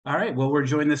All right. Well, we're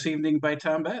joined this evening by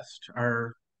Tom Best,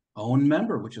 our own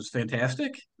member, which is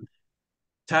fantastic.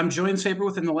 Tom joined SABR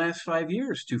within the last 5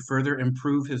 years to further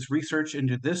improve his research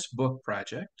into this book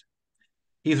project.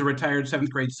 He's a retired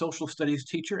seventh grade social studies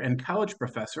teacher and college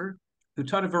professor who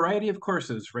taught a variety of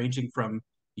courses ranging from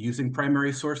using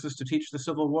primary sources to teach the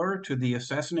Civil War to the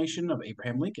assassination of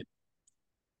Abraham Lincoln.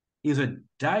 He's a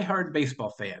diehard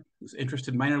baseball fan whose interest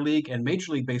in minor league and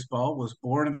major league baseball was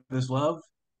born of his love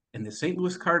in the St.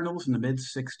 Louis Cardinals in the mid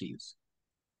 60s.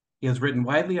 He has written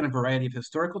widely on a variety of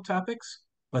historical topics,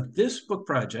 but this book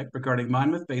project regarding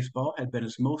Monmouth baseball had been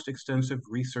his most extensive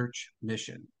research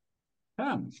mission.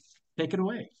 Tom, take it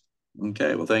away.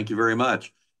 Okay, well, thank you very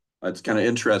much. It's kind of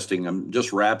interesting. I'm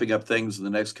just wrapping up things in the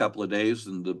next couple of days,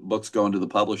 and the book's going to the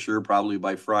publisher probably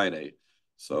by Friday.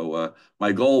 So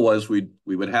my goal was we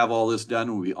would have all this done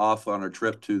and we'd be off on our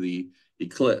trip to the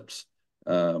eclipse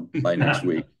by next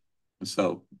week.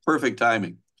 So perfect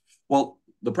timing. Well,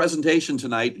 the presentation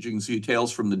tonight, as you can see,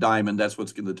 Tales from the Diamond. That's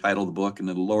what's going to title the book. And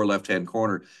in the lower left-hand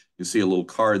corner, you see a little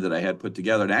card that I had put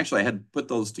together. And actually, I had put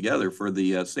those together for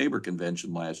the SABR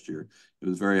convention last year. It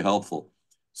was very helpful.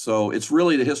 So it's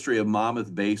really the history of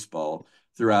Monmouth baseball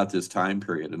throughout this time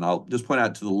period. And I'll just point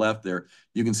out to the left there,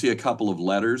 you can see a couple of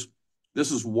letters.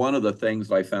 This is one of the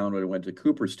things I found when I went to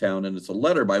Cooperstown, and it's a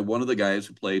letter by one of the guys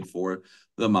who played for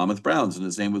the Monmouth Browns, and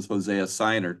his name was Hosea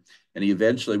Siner. And he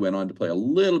eventually went on to play a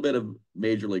little bit of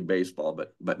Major League Baseball,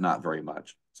 but not very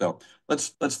much. So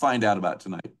let's find out about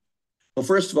tonight. Well,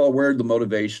 first of all, where did the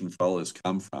motivation for all this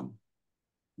come from?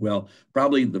 Well,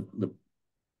 probably the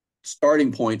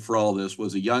starting point for all this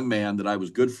was a young man that I was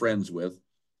good friends with.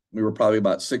 We were probably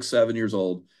about 6, 7 years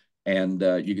old. And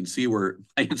you can see where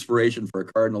my inspiration for a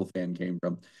Cardinal fan came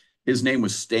from. His name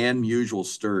was Stan Musial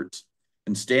Sturts.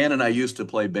 And Stan and I used to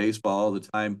play baseball all the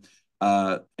time.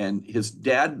 And his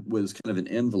dad was kind of an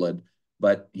invalid,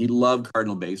 but he loved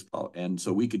Cardinal baseball. And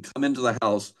so we could come into the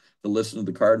house to listen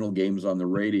to the Cardinal games on the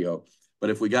radio. But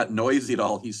if we got noisy at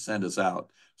all, he sent us out.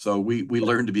 So we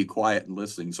learned to be quiet and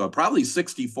listening. So probably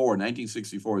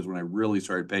 1964 is when I really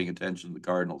started paying attention to the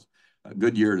Cardinals. A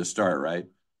good year to start, right?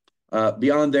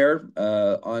 Beyond there,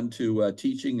 on to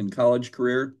teaching and college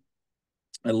career.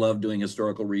 I love doing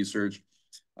historical research.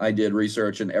 I did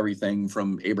research in everything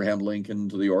from Abraham Lincoln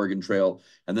to the Oregon Trail.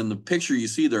 And then the picture you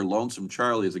see there, Lonesome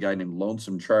Charlie, is a guy named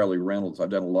Lonesome Charlie Reynolds. I've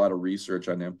done a lot of research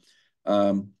on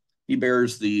him. He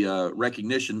bears the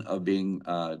recognition of being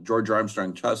George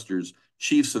Armstrong Custer's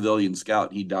chief civilian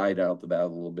scout. He died out at the Battle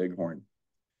of Little Bighorn.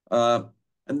 Uh,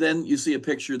 and then you see a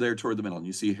picture there toward the middle, and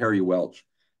you see Harry Welch.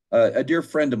 A dear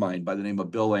friend of mine by the name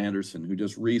of Bill Anderson, who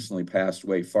just recently passed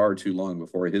away far too long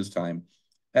before his time,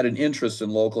 had an interest in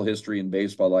local history and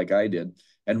baseball like I did.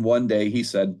 And one day he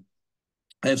said,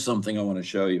 I have something I want to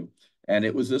show you. And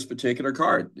it was this particular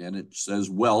card. And it says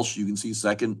Welsh. You can see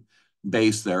second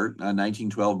base there,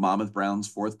 1912 Monmouth Browns,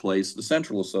 fourth place, the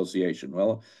Central Association.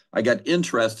 Well, I got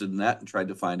interested in that and tried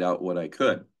to find out what I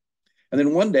could. And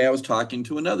then one day I was talking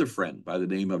to another friend by the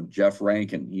name of Jeff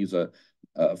Rankin. He's a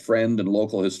friend and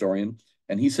local historian.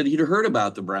 And he said he'd heard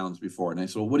about the Browns before. And I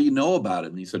said, well, what do you know about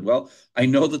it? And he said, well, I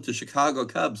know that the Chicago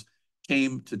Cubs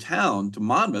came to town, to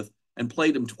Monmouth, and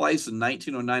played him twice in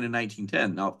 1909 and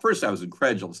 1910. Now, at first I was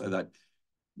incredulous. I thought,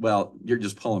 well, you're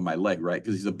just pulling my leg, right?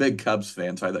 Because he's a big Cubs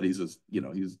fan. So I thought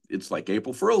it's like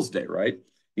April Fool's Day, right?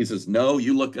 He says, no,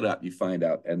 you look it up, you find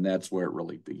out. And that's where it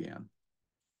really began.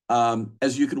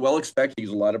 As you could well expect, I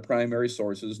use a lot of primary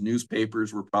sources.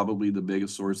 Newspapers were probably the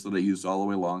biggest source that I used all the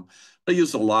way along. I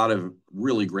used a lot of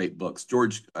really great books.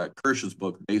 George Kirsch's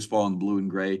book, Baseball in Blue and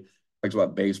Gray, talks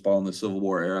about baseball in the Civil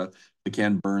War era, the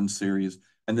Ken Burns series.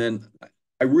 And then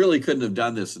I really couldn't have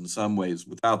done this in some ways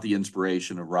without the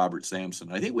inspiration of Robert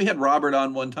Sampson. I think we had Robert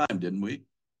on one time, didn't we?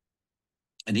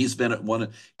 And he's been at one.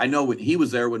 I know he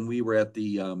was there when we were at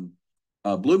the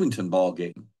Bloomington ball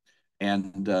game.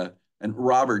 And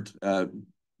Robert,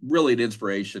 really an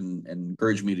inspiration and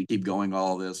encouraged me to keep going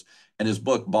all this. And his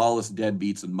book, Ballless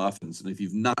Deadbeats and Muffins. And if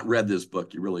you've not read this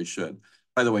book, you really should.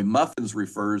 By the way, Muffins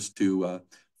refers to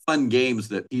fun games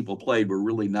that people played were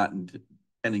really not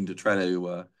intending to try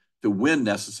to win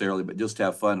necessarily, but just to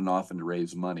have fun and often to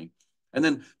raise money. And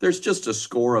then there's just a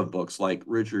score of books like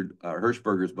Richard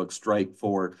Hirschberger's book, Strike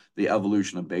for the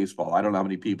Evolution of Baseball. I don't know how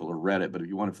many people have read it, but if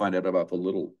you want to find out about the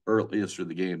little early history of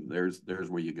the game, there's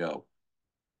where you go.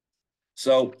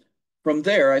 So from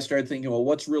there, I started thinking, well,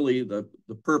 what's really the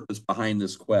purpose behind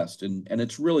this quest? And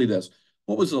it's really this.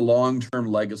 What was the long-term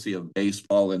legacy of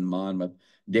baseball in Monmouth,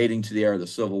 dating to the era of the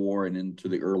Civil War and into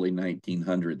the early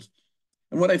 1900s?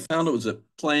 And what I found was that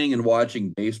playing and watching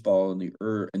baseball in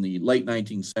the late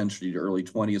 19th century to early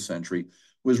 20th century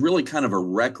was really kind of a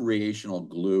recreational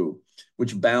glue,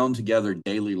 which bound together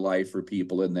daily life for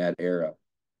people in that era.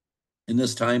 In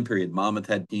this time period, Monmouth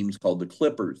had teams called the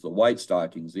Clippers, the White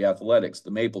Stockings, the Athletics,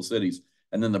 the Maple Cities,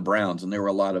 and then the Browns, and there were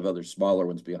a lot of other smaller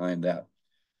ones behind that.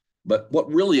 But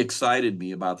what really excited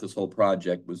me about this whole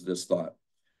project was this thought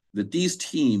that these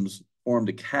teams formed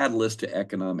a catalyst to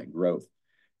economic growth,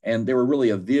 and they were really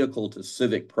a vehicle to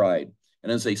civic pride.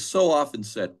 And as they so often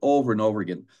said over and over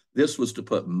again, this was to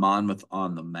put Monmouth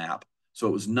on the map. So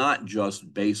it was not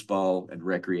just baseball and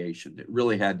recreation. It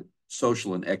really had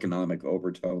social and economic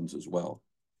overtones as well.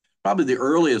 Probably the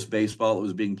earliest baseball that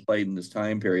was being played in this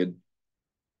time period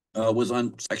was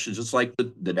on sections just like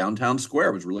the downtown square.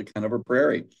 It was really kind of a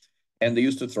prairie. And they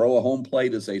used to throw a home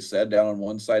plate, as they said, down on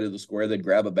one side of the square. They'd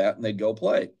grab a bat and they'd go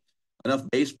play. Enough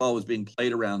baseball was being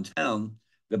played around town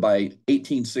that by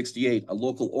 1868, a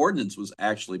local ordinance was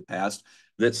actually passed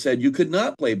that said you could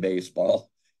not play baseball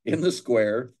in the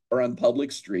square or on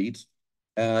public streets.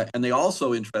 And they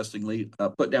also, interestingly,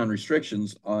 put down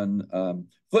restrictions on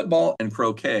football and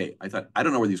croquet. I thought, I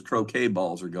don't know where these croquet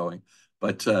balls are going,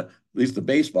 but at least the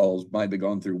baseballs might be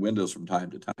going through windows from time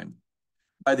to time.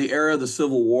 By the era of the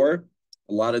Civil War,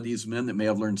 a lot of these men that may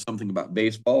have learned something about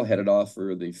baseball headed off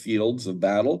for the fields of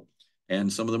battle,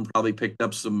 and some of them probably picked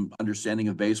up some understanding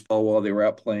of baseball while they were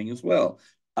out playing as well.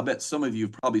 I bet some of you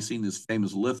have probably seen this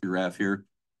famous lithograph here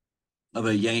of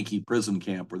a Yankee prison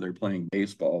camp where they're playing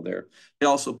baseball there. They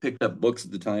also picked up books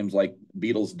at the times like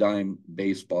Beatles Dime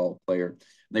Baseball Player. And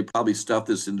they probably stuffed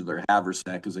this into their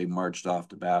haversack as they marched off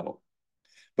to battle.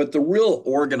 But the real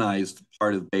organized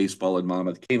part of baseball in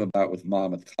Monmouth came about with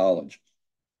Monmouth College.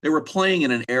 They were playing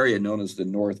in an area known as the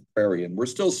North Prairie, and we're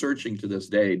still searching to this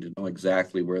day to know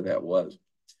exactly where that was.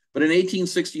 But in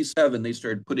 1867, they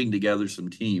started putting together some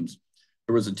teams.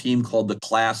 There was a team called the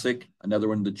Classic, another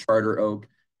one, the Charter Oak,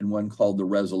 and one called the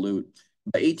Resolute.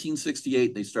 By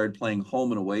 1868, they started playing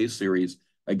home and away series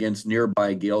against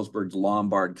nearby Galesburg's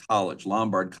Lombard College.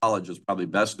 Lombard College is probably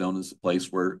best known as the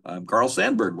place where Carl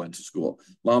Sandburg went to school.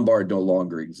 Lombard no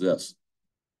longer exists.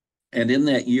 And in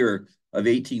that year of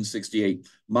 1868,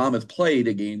 Monmouth played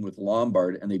a game with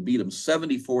Lombard and they beat them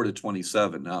 74 to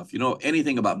 27. Now, if you know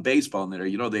anything about baseball in there,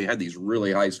 you know they had these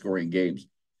really high scoring games.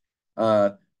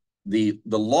 The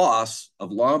loss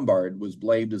of Lombard was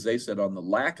blamed, as they said, on the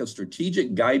lack of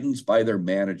strategic guidance by their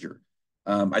manager.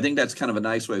 I think that's kind of a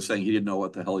nice way of saying he didn't know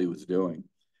what the hell he was doing.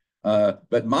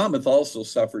 But Monmouth also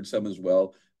suffered some as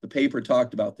well. The paper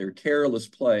talked about their careless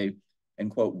play and,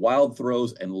 quote, wild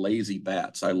throws and lazy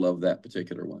bats. I love that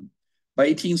particular one. By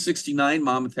 1869,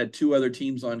 Monmouth had two other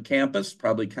teams on campus,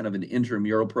 probably kind of an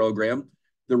intramural program.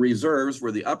 The reserves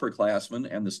were the upperclassmen,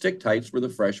 and the stick tights were the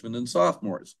freshmen and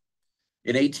sophomores.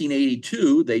 In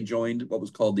 1882, they joined what was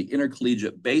called the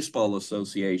Intercollegiate Baseball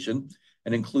Association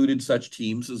and included such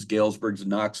teams as Galesburg's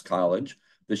Knox College,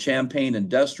 the Champaign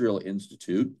Industrial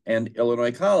Institute, and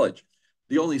Illinois College.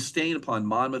 The only stain upon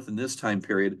Monmouth in this time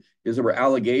period is there were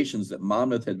allegations that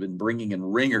Monmouth had been bringing in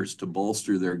ringers to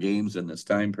bolster their games in this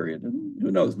time period. And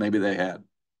who knows, maybe they had.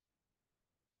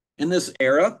 In this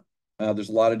era, there's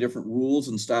a lot of different rules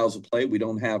and styles of play we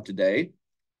don't have today.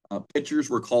 Pitchers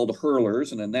were called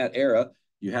hurlers, and in that era,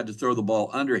 you had to throw the ball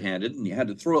underhanded, and you had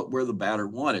to throw it where the batter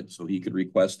wanted, so he could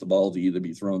request the ball to either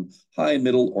be thrown high,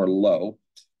 middle, or low.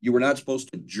 You were not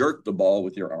supposed to jerk the ball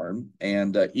with your arm,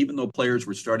 and even though players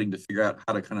were starting to figure out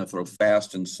how to kind of throw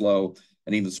fast and slow,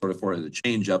 and even sort of for the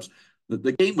change-ups,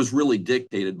 the game was really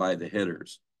dictated by the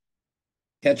hitters.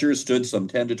 Catchers stood some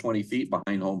 10 to 20 feet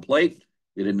behind home plate.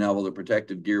 They didn't have all the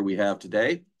protective gear we have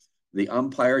today. The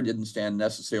umpire didn't stand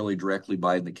necessarily directly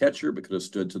behind the catcher, but could have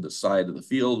stood to the side of the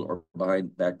field or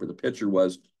behind back where the pitcher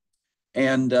was.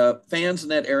 And fans in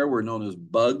that era were known as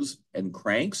bugs and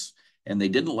cranks, and they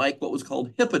didn't like what was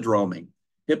called hippodroming.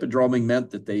 Hippodroming meant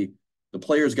that the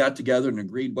players got together and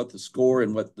agreed what the score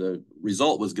and what the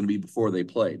result was going to be before they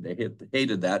played. They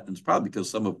hated that, and it's probably because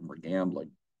some of them were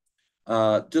gambling.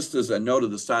 Just as a note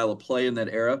of the style of play in that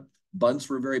era, bunts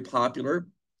were very popular.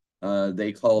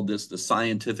 They called this the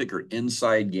scientific or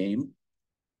inside game.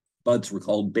 Bunts were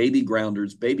called baby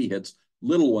grounders, baby hits,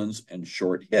 little ones, and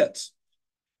short hits.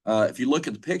 If you look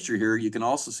at the picture here, you can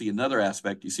also see another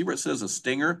aspect. You see where it says a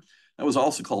stinger? That was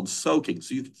also called soaking.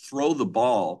 So you could throw the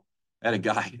ball at a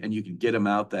guy and you could get him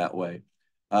out that way.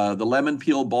 The lemon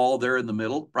peel ball there in the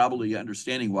middle, probably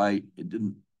understanding why it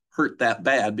didn't hurt that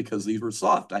bad because these were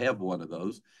soft. I have one of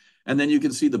those. And then you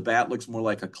can see the bat looks more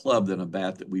like a club than a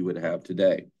bat that we would have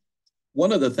today.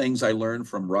 One of the things I learned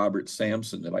from Robert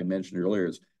Sampson that I mentioned earlier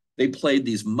is they played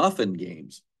these muffin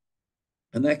games.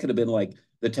 And that could have been like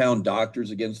the town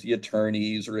doctors against the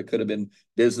attorneys, or it could have been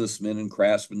businessmen and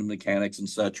craftsmen and mechanics and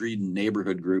such, or even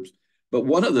neighborhood groups. But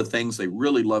one of the things they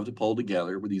really love to pull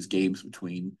together were these games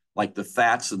between like the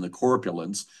fats and the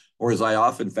corpulents, or as I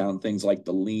often found, things like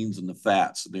the leans and the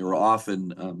fats. They were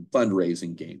often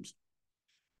fundraising games.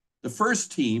 The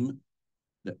first team,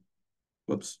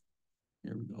 whoops,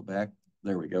 here we go back.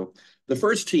 There we go. The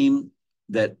first team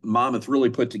that Monmouth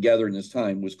really put together in this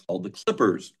time was called the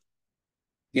Clippers.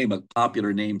 Became a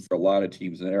popular name for a lot of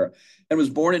teams in the era, and was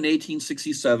born in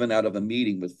 1867 out of a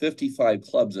meeting with 55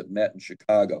 clubs that met in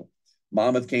Chicago.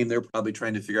 Monmouth came there probably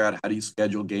trying to figure out how do you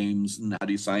schedule games and how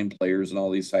do you sign players and all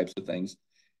these types of things.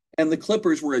 And the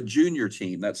Clippers were a junior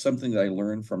team. That's something that I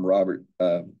learned from Robert.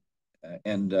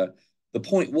 And the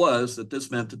point was that this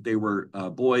meant that they were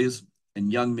boys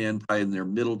and young men, probably in their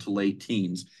middle to late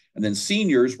teens. And then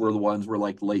seniors were the ones who were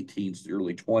like late teens, the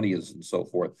early 20s, and so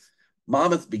forth.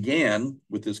 Monmouth began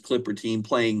with this Clipper team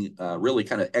playing really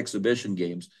kind of exhibition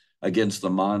games against the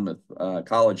Monmouth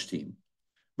college team.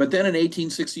 But then in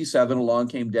 1867, along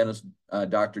came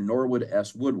Dr. Norwood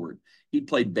S. Woodward. He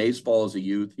played baseball as a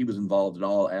youth. He was involved in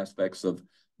all aspects of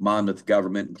Monmouth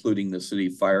government, including the city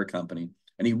fire company.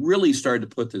 And he really started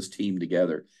to put this team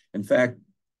together. In fact,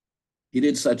 he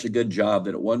did such a good job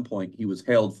that at one point he was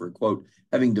hailed for, quote,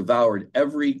 having devoured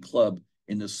every club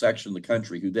in this section of the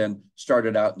country, who then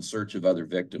started out in search of other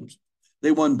victims.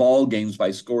 They won ball games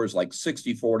by scores like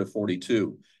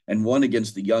 64-42 and won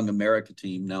against the Young America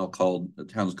team, now called, the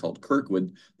town's called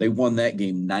Kirkwood. They won that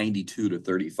game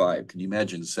 92-35. Can you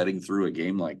imagine setting through a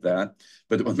game like that?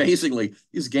 But amazingly,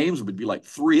 these games would be like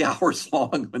 3 hours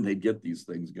long when they get these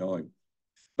things going.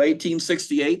 By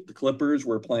 1868, the Clippers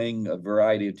were playing a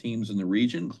variety of teams in the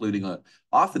region, including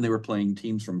often they were playing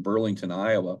teams from Burlington,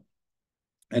 Iowa.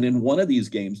 And in one of these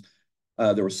games,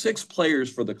 there were 6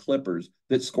 players for the Clippers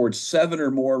that scored 7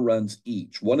 or more runs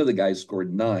each. One of the guys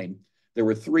scored 9. There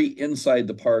were 3 inside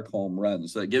the park home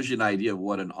runs. So it gives you an idea of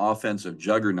what an offensive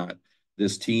juggernaut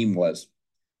this team was.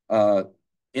 In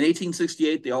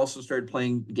 1868, they also started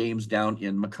playing games down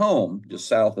in Macomb, just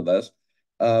south of us.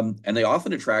 And they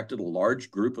often attracted a large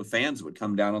group of fans that would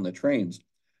come down on the trains.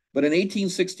 But in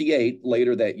 1868,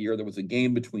 later that year, there was a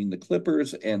game between the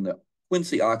Clippers and the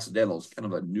Quincy Occidentals, kind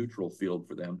of a neutral field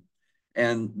for them.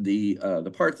 And the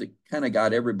part that kind of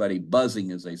got everybody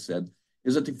buzzing, as they said,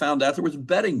 is that they found out there was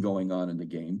betting going on in the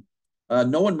game.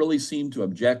 No one really seemed to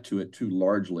object to it too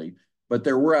largely, but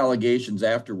there were allegations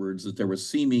afterwards that there was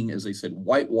seeming, as they said,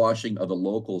 whitewashing of the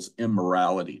locals'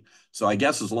 immorality. So I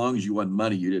guess as long as you won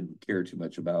money, you didn't care too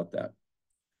much about that.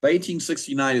 By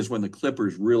 1869 is when the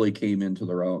Clippers really came into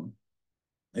their own.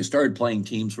 They started playing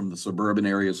teams from the suburban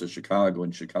areas of Chicago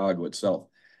and Chicago itself.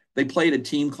 They played a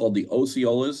team called the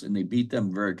Osceolas, and they beat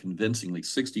them very convincingly,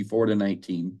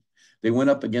 64-19. They went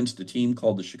up against a team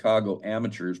called the Chicago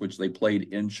Amateurs, which they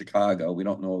played in Chicago. We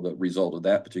don't know the result of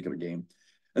that particular game.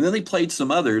 And then they played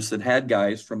some others that had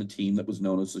guys from a team that was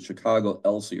known as the Chicago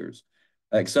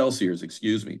Excelsiors,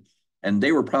 excuse me. And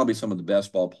they were probably some of the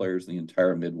best ball players in the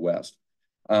entire Midwest.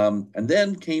 And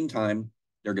then came time,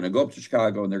 they're going to go up to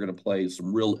Chicago and they're going to play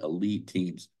some real elite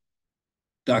teams.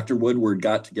 Dr. Woodward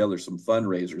got together some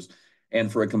fundraisers,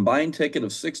 and for a combined ticket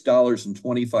of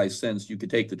 $6.25, you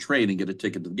could take the train and get a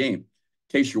ticket to the game. In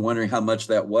case you're wondering how much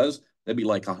that was, that'd be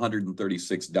like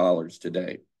 $136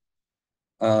 today.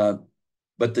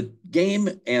 But the game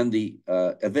and the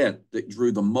event that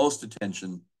drew the most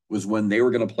attention was when they were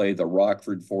going to play the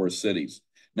Rockford Forest Cities.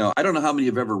 Now, I don't know how many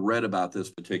have ever read about this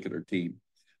particular team,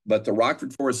 but the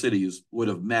Rockford Forest Cities would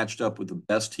have matched up with the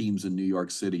best teams in New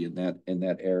York City in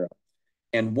that era.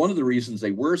 And one of the reasons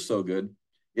they were so good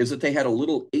is that they had a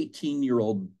little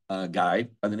 18-year-old guy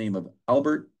by the name of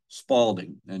Albert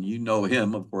Spalding. And you know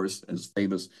him, of course, as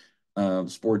famous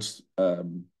sports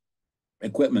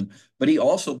equipment, but he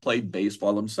also played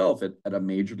baseball himself at a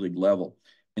major league level.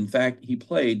 In fact, he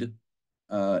played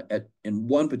in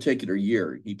one particular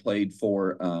year, he played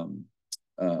for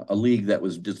a league that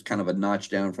was just kind of a notch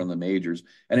down from the majors.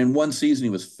 And in one season, he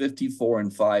was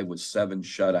 54-5 with 7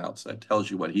 shutouts. That tells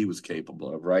you what he was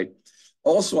capable of, right?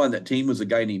 Also on that team was a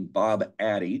guy named Bob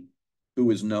Addy, who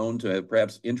was known to have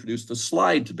perhaps introduced the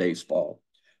slide to baseball.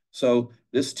 So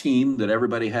this team that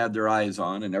everybody had their eyes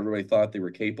on and everybody thought they were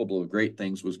capable of great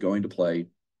things was going to play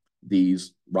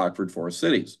these Rockford Forest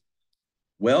Cities.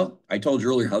 Well, I told you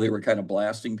earlier how they were kind of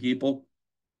blasting people.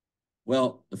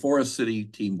 Well, the Forest City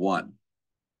team won.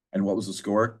 And what was the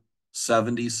score?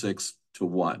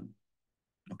 76-1.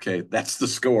 Okay, that's the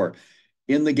score.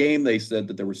 In the game, they said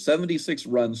that there were 76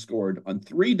 runs scored on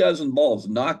 36 balls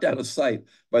knocked out of sight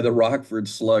by the Rockford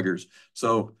Sluggers.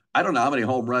 So I don't know how many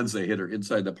home runs they hit or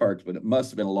inside the parks, but it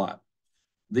must have been a lot.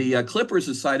 The Clippers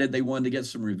decided they wanted to get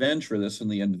some revenge for this,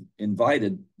 and they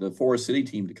invited the Forest City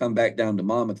team to come back down to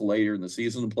Monmouth later in the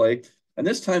season to play. And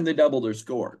this time they doubled their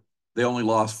score. They only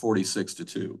lost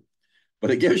 46-2.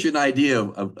 But it gives you an idea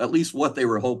of at least what they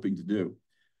were hoping to do.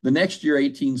 The next year,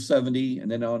 1870,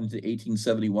 and then on into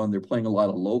 1871, they're playing a lot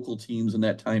of local teams in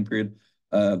that time period.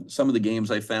 Some of the games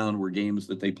I found were games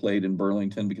that they played in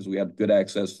Burlington because we had good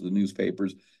access to the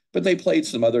newspapers, but they played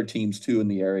some other teams too in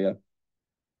the area.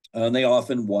 And they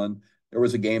often won. There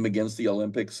was a game against the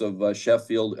Olympics of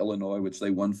Sheffield, Illinois, which they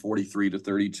won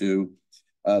 43-32.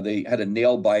 They had a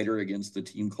nail biter against the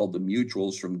team called the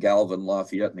Mutuals from Galvin,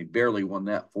 Lafayette, and they barely won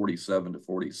that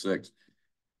 47-46.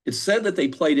 It's said that they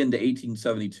played into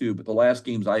 1872, but the last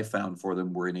games I found for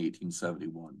them were in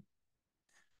 1871.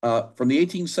 From the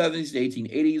 1870s to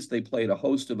 1880s, they played a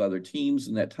host of other teams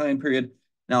in that time period.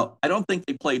 Now, I don't think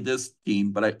they played this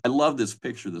team, but I love this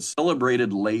picture, the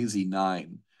celebrated Lazy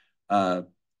Nine. Uh,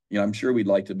 I'm sure we'd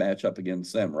like to match up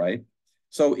against them, right?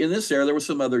 So in this era, there were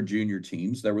some other junior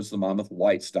teams. There was the Monmouth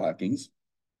White Stockings,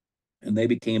 and they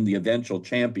became the eventual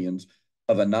champions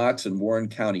of a Knox and Warren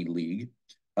County League.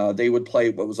 They would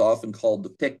play what was often called the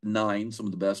Pick Nine, some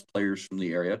of the best players from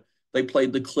the area. They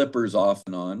played the Clippers off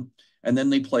and on, and then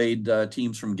they played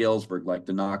teams from Galesburg, like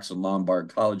the Knox and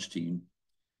Lombard College team.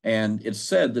 And it's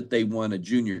said that they won a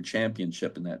junior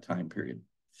championship in that time period.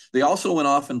 They also went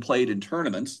off and played in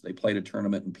tournaments. They played a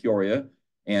tournament in Peoria,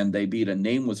 and they beat a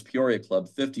nameless Peoria club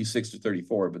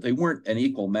 56-34, but they weren't an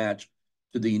equal match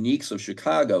to the Uniques of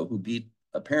Chicago, who beat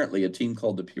apparently a team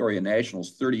called the Peoria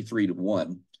Nationals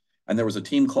 33-1. And there was a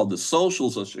team called the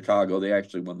Socials of Chicago. They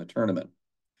actually won the tournament.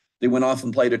 They went off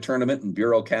and played a tournament in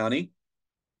Bureau County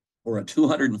for a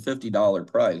 $250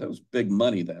 prize. That was big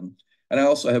money then. And I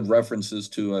also have references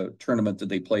to a tournament that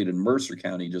they played in Mercer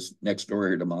County, just next door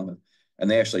here to Monmouth. And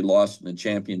they actually lost in the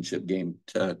championship game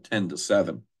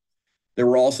 10-7. There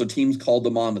were also teams called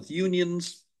the Monmouth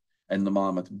Unions and the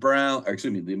Monmouth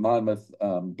the Monmouth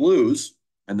Blues,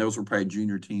 and those were probably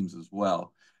junior teams as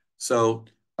well. So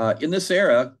in this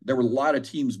era, there were a lot of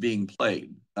teams being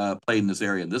played in this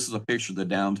area. This is a picture of the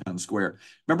downtown square.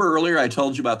 Remember earlier I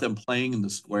told you about them playing in the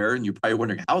square, and you're probably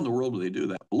wondering, how in the world do they do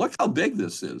that? Well, look how big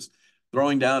this is.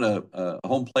 Throwing down a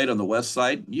home plate on the west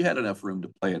side, you had enough room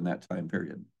to play in that time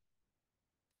period.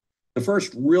 The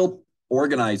first real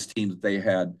organized team that they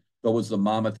had, though, was the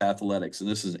Monmouth Athletics, and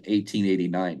this is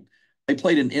 1889. They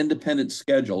played an independent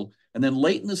schedule, and then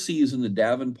late in the season, the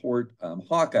Davenport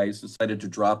Hawkeyes decided to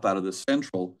drop out of the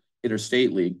Central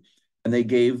Interstate League, and they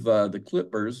gave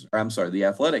the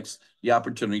Athletics, the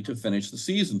opportunity to finish the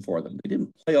season for them. They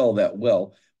didn't play all that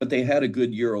well, but they had a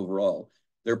good year overall.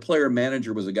 Their player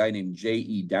manager was a guy named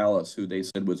J.E. Dallas, who they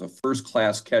said was a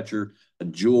first-class catcher, a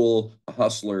jewel, a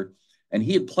hustler, and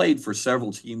he had played for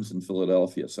several teams in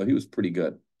Philadelphia, so he was pretty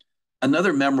good.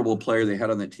 Another memorable player they had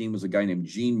on that team was a guy named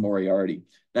Gene Moriarty.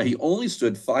 Now, he only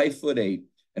stood 5'8"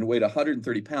 and weighed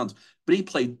 130 pounds, but he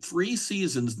played 3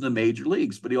 seasons in the major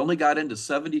leagues, but he only got into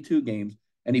 72 games,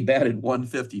 and he batted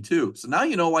 152. So now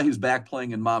you know why he's back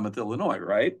playing in Monmouth, Illinois,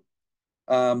 right?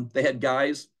 They had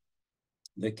guys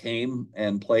that came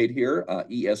and played here.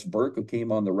 E.S. Burke, who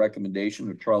came on the recommendation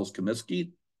of Charles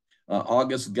Comiskey.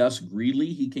 August Gus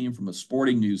Greeley, he came from a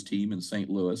Sporting News team in St.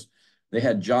 Louis. They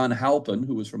had John Halpin,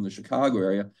 who was from the Chicago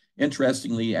area.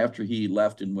 Interestingly, after he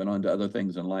left and went on to other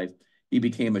things in life, he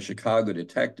became a Chicago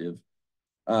detective.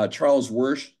 Charles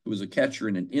Wersch, who was a catcher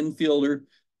and an infielder.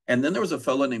 And then there was a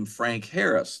fellow named Frank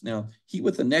Harris. Now, he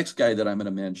with the next guy that I'm going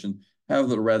to mention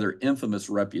have a rather infamous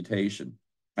reputation.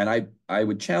 And I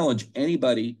would challenge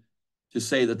anybody to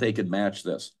say that they could match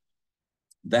this.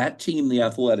 That team, the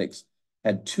Athletics,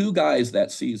 had 2 guys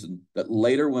that season that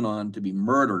later went on to be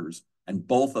murderers, and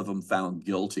both of them found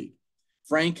guilty.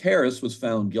 Frank Harris was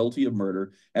found guilty of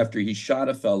murder after he shot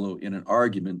a fellow in an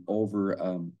argument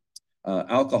over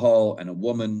alcohol and a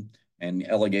woman and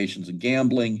allegations of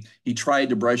gambling. He tried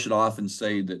to brush it off and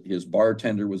say that his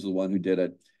bartender was the one who did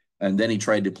it. And then he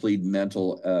tried to plead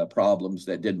mental problems.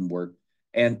 That didn't work.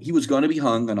 And he was going to be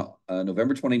hung on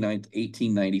November 29th,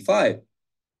 1895.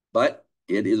 But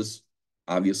it is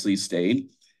obviously stayed.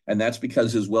 And that's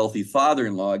because his wealthy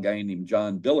father-in-law, a guy named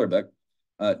John Billerbeck,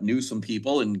 knew some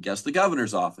people and guessed the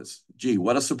governor's office. Gee,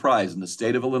 what a surprise. In the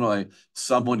state of Illinois,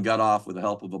 someone got off with the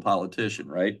help of a politician,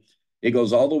 right? It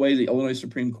goes all the way to the Illinois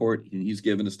Supreme Court, and he's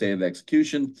given a stay of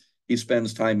execution. He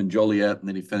spends time in Joliet, and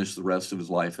then he finished the rest of his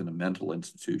life in a mental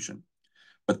institution.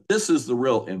 But this is the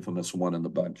real infamous one in the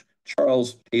bunch,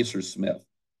 Charles Pacer Smith.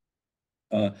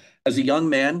 As a young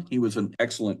man, he was an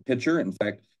excellent pitcher. In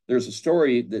fact, there's a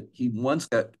story that he once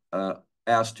got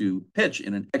asked to pitch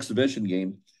in an exhibition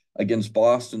game against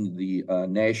Boston, the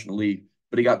National League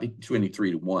but he got beat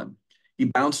 23-1. He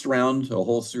bounced around to a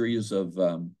whole series of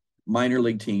minor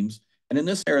league teams. And in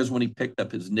this era is when he picked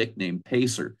up his nickname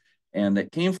Pacer. And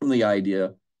it came from the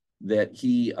idea that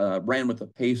he ran with the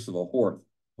pace of a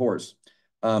horse.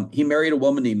 He married a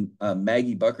woman named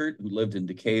Maggie Buckert, who lived in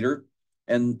Decatur,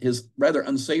 and his rather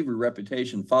unsavory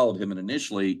reputation followed him. And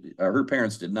initially, her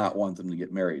parents did not want them to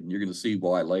get married, and you're going to see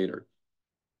why later.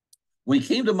 When he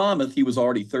came to Monmouth, he was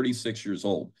already 36 years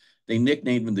old. They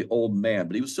nicknamed him the Old Man,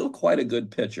 but he was still quite a good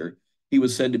pitcher. He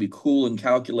was said to be cool and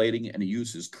calculating, and he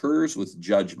used his curves with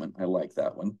judgment. I like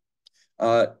that one.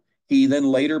 Uh, he then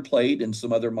later played in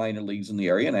some other minor leagues in the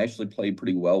area and actually played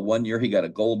pretty well. One year he got a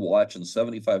gold watch and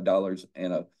 $75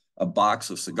 and a box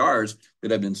of cigars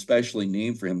that had been specially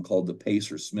named for him called the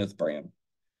Pacer Smith brand.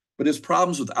 But his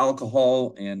problems with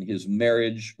alcohol and his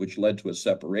marriage, which led to a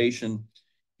separation,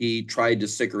 he tried to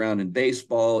stick around in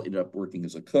baseball, ended up working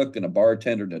as a cook and a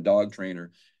bartender and a dog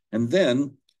trainer. And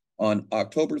then on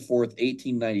October 4th,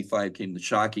 1895, came the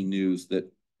shocking news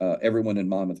that everyone in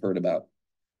Monmouth heard about.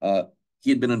 He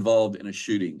had been involved in a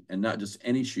shooting, and not just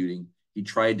any shooting. He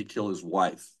tried to kill his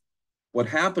wife. What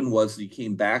happened was he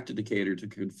came back to Decatur to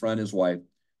confront his wife.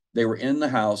 They were in the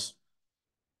house,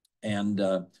 and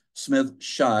Smith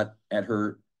shot at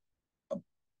her,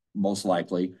 most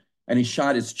likely, and he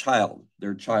shot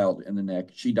their child, in the neck.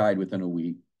 She died within a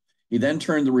week. He then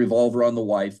turned the revolver on the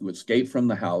wife, who escaped from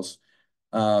the house.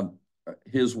 Uh,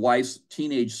 his wife's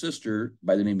teenage sister,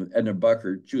 by the name of Edna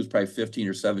Bucker, she was probably 15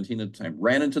 or 17 at the time,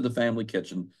 ran into the family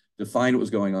kitchen to find what was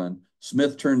going on.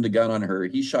 Smith turned the gun on her.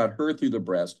 He shot her through the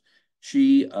breast.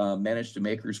 She managed to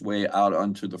make her way out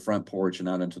onto the front porch and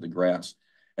out into the grass.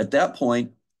 At that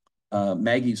point,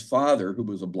 Maggie's father, who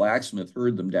was a blacksmith,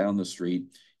 heard them down the street.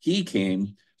 He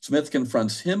came. Smith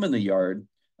confronts him in the yard,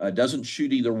 doesn't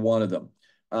shoot either one of them.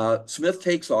 Smith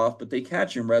takes off, but they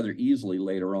catch him rather easily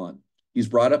later on. He's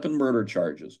brought up in murder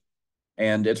charges,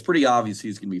 and it's pretty obvious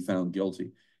he's going to be found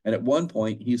guilty. And at one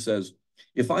point, he says,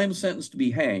 if I'm sentenced to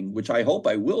be hanged, which I hope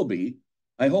I will be,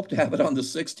 I hope to have it on the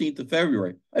 16th of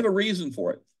February. I have a reason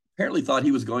for it. Apparently thought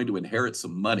he was going to inherit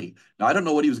some money. Now, I don't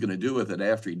know what he was going to do with it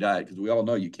after he died, because we all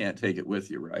know you can't take it with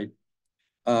you, right?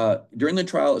 During the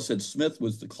trial, it said Smith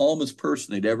was the calmest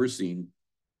person they'd ever seen.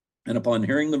 And upon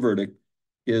hearing the verdict,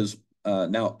 his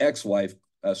now ex-wife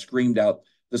screamed out,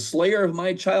 the slayer of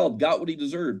my child got what he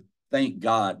deserved. Thank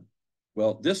God.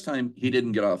 Well, this time he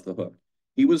didn't get off the hook.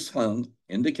 He was hung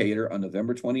in Decatur on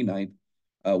November 29th.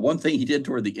 One thing he did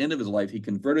toward the end of his life, he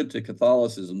converted to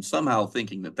Catholicism, somehow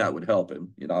thinking that that would help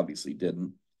him. It obviously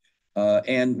didn't.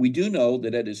 And we do know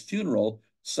that at his funeral,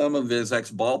 some of his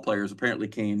ex-ball players apparently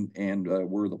came and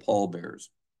were the pallbearers.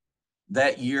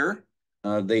 That year,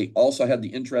 they also had the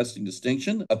interesting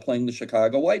distinction of playing the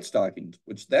Chicago White Stockings,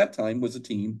 which that time was a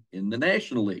team in the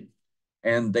National League.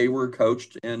 And they were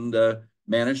coached and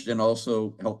managed and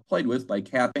also helped played with by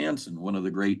Cap Anson, one of the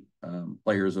great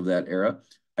players of that era.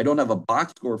 I don't have a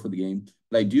box score for the game,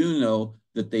 but I do know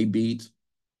that they beat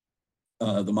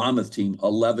the Monmouth team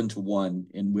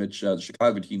 11-1, in which the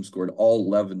Chicago team scored all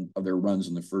 11 of their runs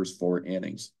in the first 4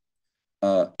 innings.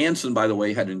 Anson, by the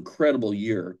way, had an incredible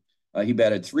year. He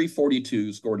batted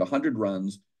 .342, scored 100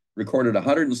 runs, recorded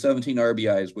 117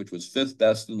 RBIs, which was 5th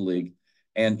best in the league.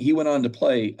 And he went on to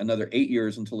play another 8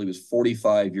 years until he was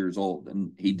 45 years old.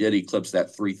 And he did eclipse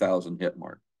that 3,000 hit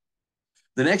mark.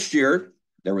 The next year,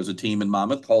 there was a team in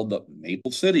Monmouth called the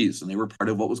Maple Cities, and they were part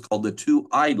of what was called the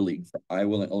 2-eyed League for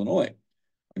Iowa and Illinois.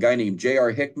 A guy named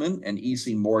J.R. Hickman and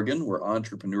E.C. Morgan were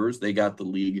entrepreneurs. They got the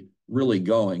league really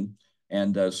going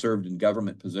and served in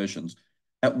government positions.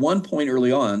 At one point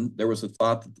early on, there was a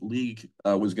thought that the league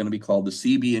was going to be called the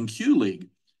CB&Q League.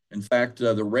 In fact,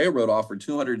 the railroad offered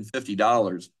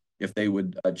 $250 if they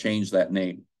would change that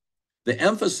name. The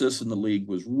emphasis in the league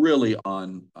was really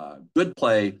on good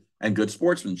play and good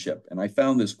sportsmanship. And I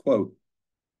found this quote.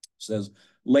 It says,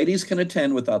 ladies can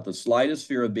attend without the slightest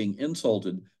fear of being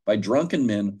insulted by drunken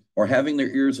men or having their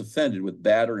ears offended with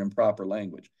bad or improper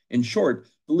language. In short,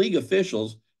 the league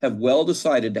officials have well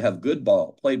decided to have good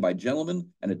ball played by gentlemen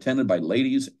and attended by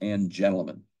ladies and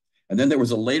gentlemen. And then there was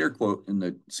a later quote in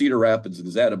the Cedar Rapids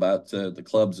Gazette about the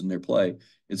clubs and their play.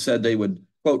 It said they would,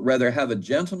 quote, rather have a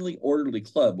gentlemanly, orderly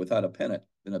club without a pennant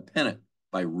than a pennant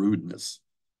by rudeness.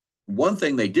 One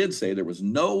thing they did say, there was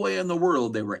no way in the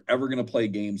world they were ever going to play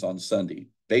games on Sunday.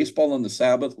 Baseball on the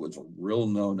Sabbath was a real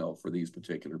no-no for these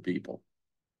particular people.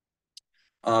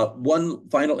 One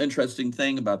final interesting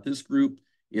thing about this group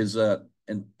is,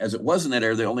 and as it was in that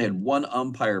era, they only had one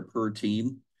umpire per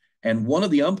team. And one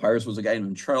of the umpires was a guy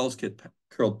named Charles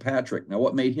Kilpatrick. Now,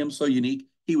 what made him so unique?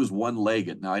 he was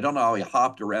one-legged. Now, I don't know how he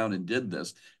hopped around and did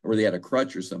this, or they had a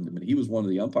crutch or something, but he was one of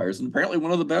the umpires and apparently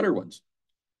one of the better ones.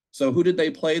 So who did they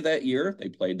play that year? They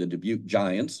played the Dubuque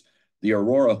Giants, the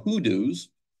Aurora Hoodoos,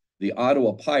 the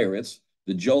Ottawa Pirates,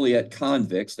 the Joliet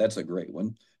Convicts, that's a great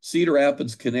one, Cedar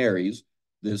Rapids Canaries,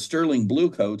 the Sterling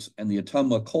Bluecoats, and the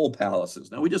Ottumwa Coal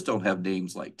Palaces. Now, we just don't have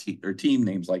names like or team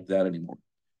names like that anymore.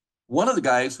 One of the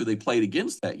guys who they played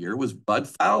against that year was Bud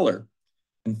Fowler.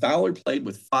 And Fowler played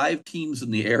with 5 teams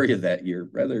in the area that year.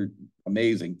 Rather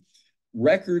amazing.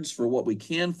 Records for what we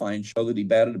can find show that he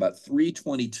batted about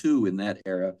 322 in that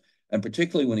era, and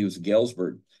particularly when he was at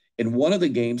Galesburg. In one of the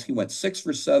games, he went 6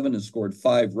 for 7 and scored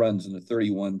 5 runs in a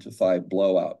 31-5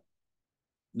 blowout.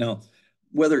 Now,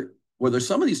 whether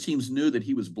some of these teams knew that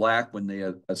he was black when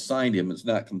they assigned him is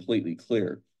not completely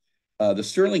clear. The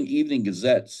Sterling Evening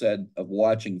Gazette said of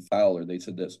watching Fowler, they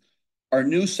said this: our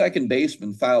new second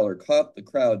baseman, Fowler, caught the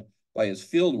crowd by his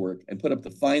field work and put up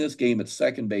the finest game at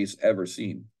second base ever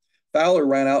seen. Fowler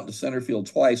ran out into center field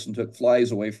twice and took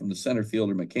flies away from the center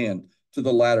fielder, McCann, to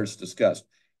the latter's disgust.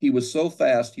 He was so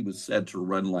fast, he was said to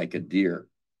run like a deer.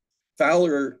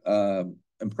 Fowler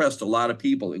impressed a lot of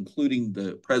people, including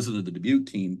the president of the Dubuque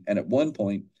team. And at one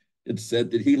point, it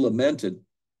said that he lamented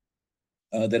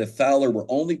that if Fowler were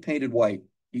only painted white,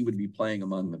 he would be playing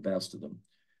among the best of them.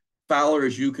 Fowler,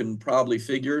 as you can probably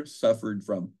figure, suffered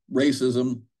from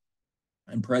racism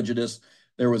and prejudice.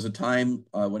 There was a time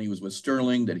when he was with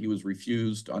Sterling that he was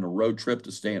refused on a road trip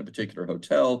to stay in a particular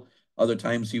hotel. Other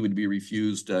times he would be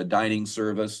refused dining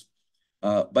service.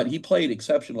 But he played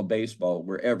exceptional baseball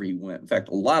wherever he went. In fact,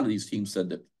 a lot of these teams said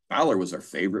that Fowler was their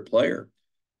favorite player.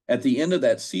 At the end of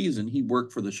that season, he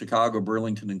worked for the Chicago,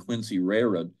 Burlington, and Quincy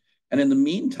Railroad. And in the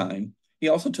meantime, he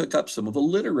also took up some of a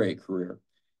literary career.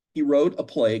 He wrote a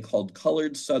play called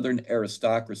Colored Southern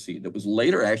Aristocracy that was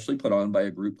later actually put on by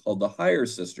a group called the Higher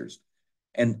Sisters.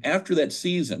 And after that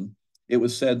season, it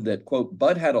was said that, quote,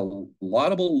 Bud had a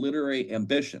laudable literary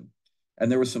ambition.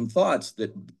 And there were some thoughts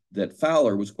that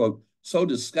Fowler was, quote, so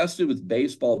disgusted with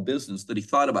baseball business that he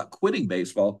thought about quitting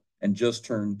baseball and just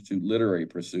turned to literary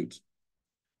pursuits.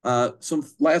 Some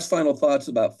last final thoughts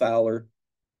about Fowler.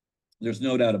 There's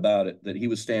no doubt about it that he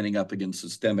was standing up against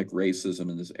systemic racism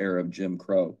in this era of Jim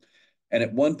Crow. And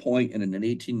at one point in an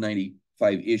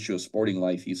 1895 issue of Sporting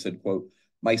Life, he said, quote,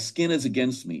 my skin is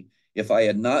against me. If I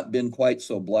had not been quite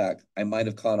so black, I might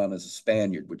have caught on as a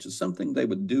Spaniard, which is something they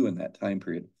would do in that time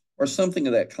period, or something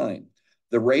of that kind.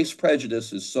 The race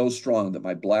prejudice is so strong that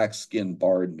my black skin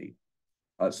barred me.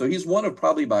 So he's one of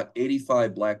probably about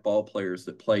 85 black ball players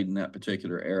that played in that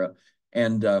particular era.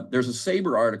 And there's a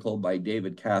SABR article by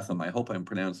David Catham. I hope I'm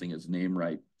pronouncing his name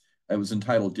right. It was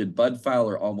entitled, Did Bud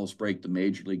Fowler Almost Break the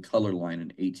Major League Color Line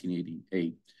in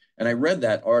 1888? And I read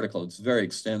that article. It's very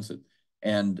extensive.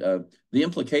 And the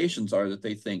implications are that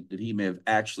they think that he may have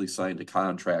actually signed a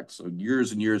contract. So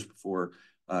years and years before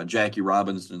Jackie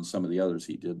Robinson and some of the others,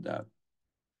 he did that.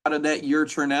 How did that year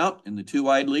turn out in the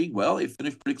two-wide league? Well, they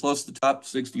finished pretty close to the top,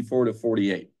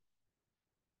 64-48.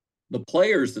 The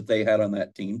players that they had on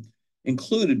that team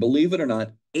included, believe it or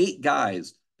not, 8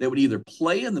 guys that would either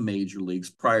play in the major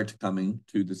leagues prior to coming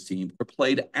to this team or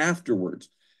played afterwards.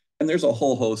 And there's a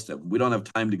whole host of them. We don't have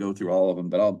time to go through all of them,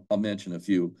 but I'll mention a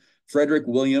few. Frederick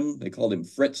William, they called him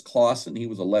Fritz Clausen. He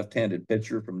was a left-handed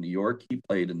pitcher from New York. He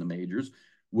played in the majors.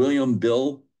 William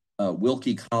Bill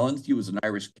Wilkie Collins, he was an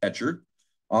Irish catcher.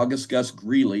 August Gus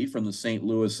Greeley from the St.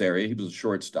 Louis area. He was a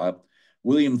shortstop.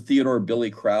 William Theodore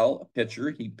Billy Crowell, a pitcher.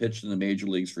 He pitched in the major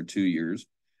leagues for 2 years.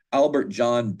 Albert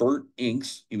John Burt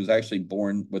Inks. He was actually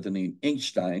born with the name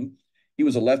Inkstein. He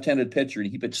was a left-handed pitcher, and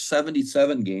he pitched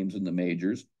 77 games in the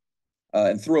majors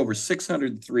and threw over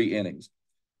 603 innings.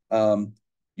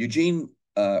 Gene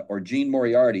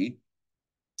Moriarty,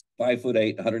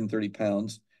 5'8", 130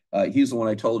 pounds. He's the one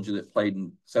I told you that played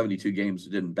in 72 games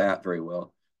and didn't bat very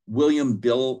well. William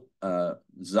Bill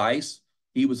Zeiss,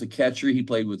 he was a catcher. He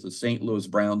played with the St. Louis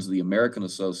Browns of the American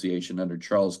Association under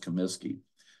Charles Comiskey.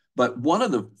 But one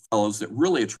of the fellows that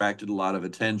really attracted a lot of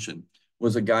attention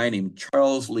was a guy named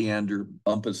Charles Leander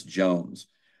Bumpus Jones.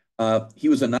 He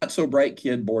was a not-so-bright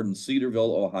kid born in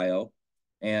Cedarville, Ohio.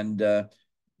 And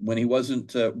when he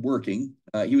wasn't working,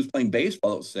 he was playing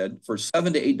baseball, it said, for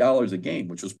 $7 to $8 a game,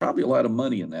 which was probably a lot of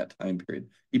money in that time period.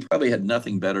 He probably had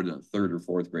nothing better than a 3rd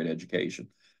or 4th grade education.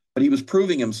 But he was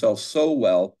proving himself so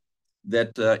well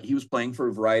that he was playing for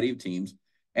a variety of teams.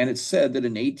 And it's said that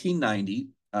in 1890,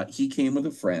 he came with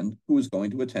a friend who was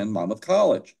going to attend Monmouth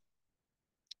College.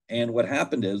 And what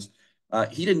happened is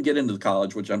he didn't get into the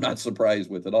college, which I'm not surprised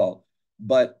with at all.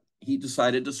 But he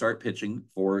decided to start pitching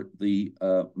for the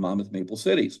Monmouth Maple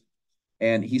Cities.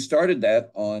 And he started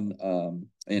that on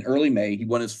in early May. He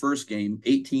won his first game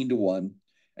 18-1,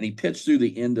 and he pitched through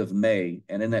the end of May.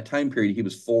 And in that time period, he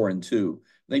was 4-2.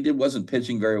 They did wasn't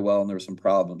pitching very well, and there were some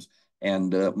problems.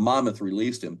 And Monmouth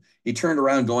released him. He turned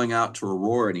around going out to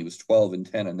Aurora, and he was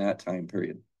 12-10 in that time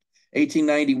period.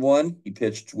 1891, he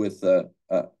pitched with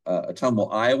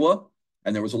Ottumwa, Iowa,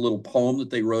 and there was a little poem that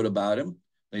they wrote about him.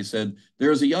 They said,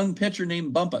 "There is a young pitcher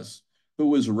named Bumpus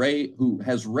who has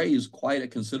raised quite a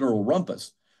considerable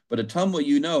rumpus. But Ottumwa,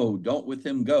 you know, don't with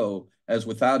him go, as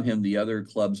without him the other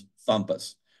clubs thump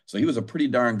us." So he was a pretty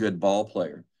darn good ball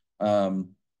player.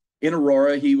 In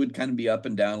Aurora, he would kind of be up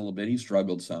and down a little bit. He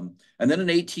struggled some. And then in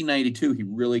 1892, he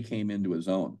really came into his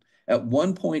own. At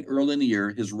one point early in the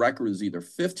year, his record was either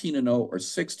 15-0 or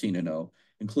 16-0,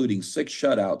 including 6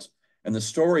 shutouts. And the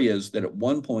story is that at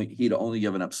one point, he'd only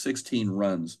given up 16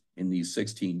 runs in these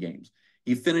 16 games.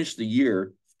 He finished the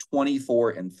year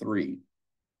 24-3.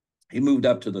 He moved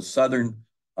up to the Southern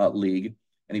League,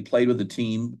 and he played with the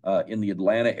team in the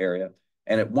Atlanta area.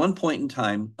 And at one point in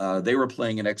time, they were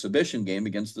playing an exhibition game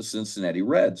against the Cincinnati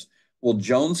Reds. Well,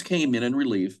 Jones came in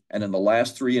relief, and in the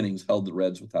last 3 innings held the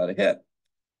Reds without a hit.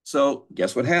 So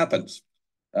guess what happens?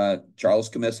 Charles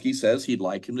Comiskey says he'd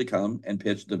like him to come and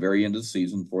pitch at the very end of the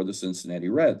season for the Cincinnati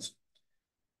Reds.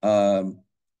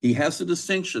 He has the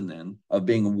distinction then of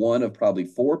being one of probably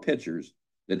 4 pitchers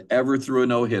that ever threw a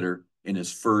no-hitter in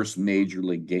his first major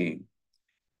league game.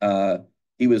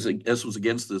 This was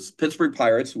against the Pittsburgh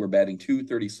Pirates, who were batting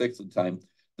 .236 at the time.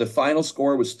 The final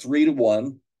score was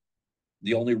 3-1.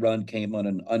 The only run came on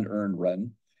an unearned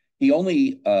run. He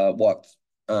only walked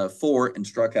 4 and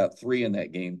struck out 3 in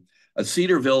that game. A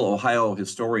Cedarville, Ohio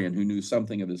historian who knew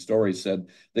something of his story said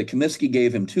that Comiskey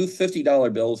gave him 2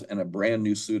 $50 bills and a brand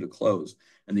new suit of clothes.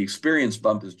 And the experience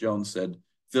bump, as Jones said,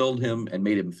 filled him and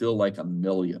made him feel like a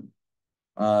million.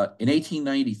 In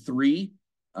 1893,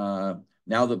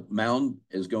 now the mound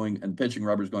is going and pitching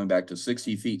rubber is going back to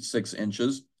 60 feet 6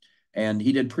 inches. And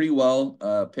he did pretty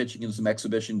well pitching in some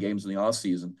exhibition games in the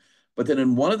offseason. But then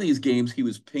in one of these games, he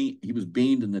was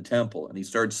beamed in the temple, and he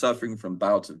started suffering from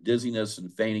bouts of dizziness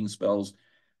and fainting spells.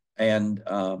 And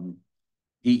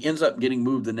he ends up getting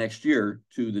moved the next year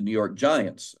to the New York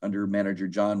Giants under manager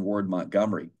John Ward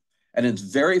Montgomery. And in his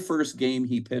very first game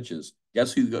he pitches,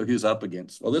 guess who's up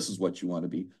against? Well, this is what you want to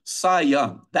be. Cy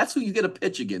Young. That's who you get a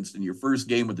pitch against in your first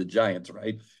game with the Giants,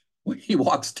 right? Well, he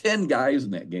walks 10 guys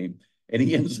in that game, and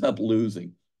he ends up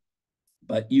losing.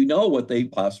 But you know what they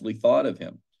possibly thought of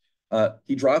him.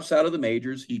 He drops out of the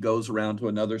majors. He goes around to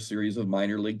another series of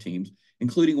minor league teams,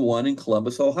 including one in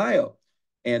Columbus, Ohio.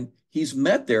 And he's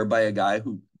met there by a guy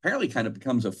who apparently kind of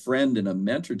becomes a friend and a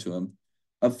mentor to him,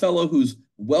 a fellow who's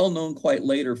well known quite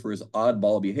later for his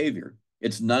oddball behavior.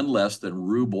 It's none less than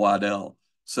Rue Boisdel.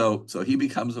 So he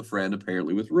becomes a friend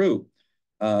apparently with Rue.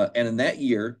 And in that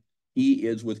year, he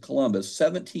is with Columbus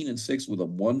 17-6 with a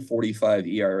 1.45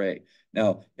 ERA.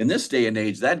 Now, in this day and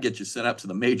age, that gets you sent up to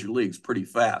the major leagues pretty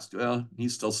fast. Well,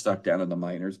 he's still stuck down in the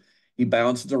minors. He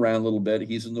bounces around a little bit.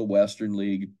 He's in the Western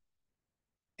League.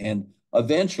 And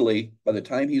eventually, by the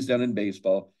time he's done in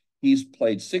baseball, he's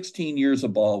played 16 years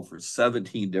of ball for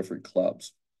 17 different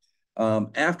clubs.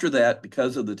 After that,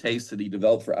 because of the taste that he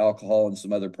developed for alcohol and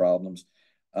some other problems,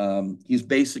 he's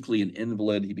basically an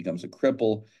invalid. He becomes a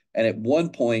cripple. And at one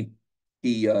point,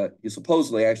 he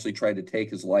supposedly actually tried to take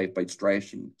his life by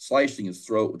slicing his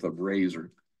throat with a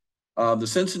razor. The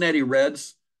Cincinnati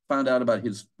Reds found out about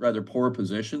his rather poor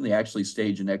position. They actually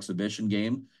staged an exhibition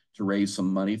game to raise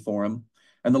some money for him.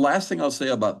 And the last thing I'll say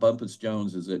about Bumpus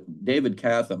Jones is that David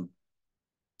Catham,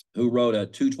 who wrote a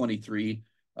 223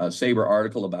 SABR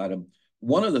article about him,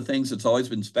 one of the things that's always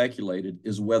been speculated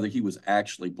is whether he was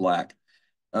actually black.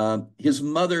 His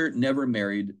mother never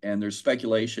married, and there's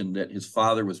speculation that his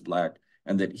father was black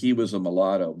and that he was a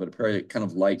mulatto, but apparently kind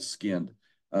of light-skinned.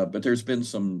 But there's been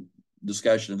some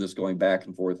discussion of this going back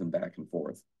and forth and back and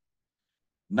forth.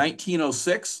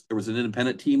 1906, there was an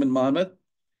independent team in Monmouth,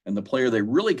 and the player they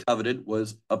really coveted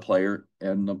was a player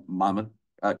in the Monmouth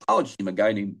college team, a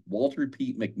guy named Walter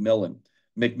Pete McMillan.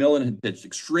 McMillan had pitched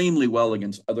extremely well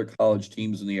against other college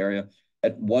teams in the area.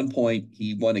 At one point,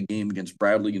 he won a game against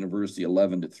Bradley University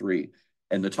 11-3.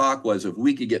 And the talk was, if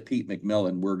we could get Pete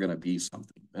McMillan, we're going to be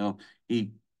something. Well,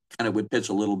 he kind of would pitch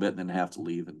a little bit and then have to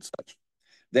leave and such.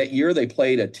 That year, they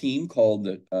played a team called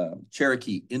the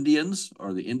Cherokee Indians,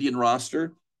 or the Indian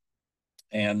roster.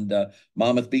 And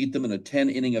Monmouth beat them in a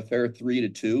 10-inning affair,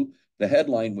 3-2. The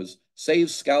headline was, "Save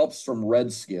Scalps from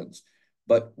Redskins."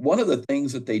 But one of the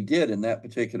things that they did in that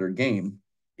particular game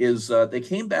is they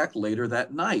came back later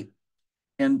that night.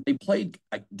 And they played,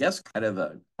 I guess, kind of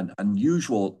an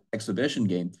unusual exhibition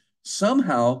game.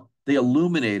 Somehow, they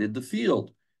illuminated the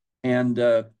field. And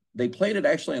they played it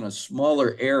actually in a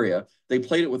smaller area. They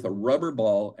played it with a rubber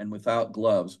ball and without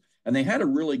gloves. And they had a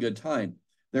really good time.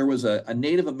 There was a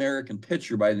Native American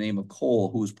pitcher by the name of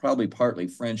Cole, who was probably partly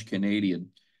French Canadian.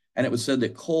 And it was said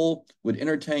that Cole would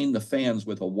entertain the fans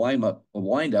with a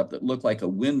wind up that looked like a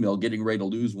windmill getting ready to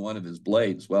lose one of his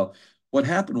blades. Well, what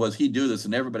happened was he'd do this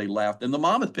and everybody laughed. And the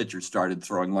Monmouth pitcher started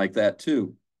throwing like that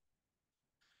too.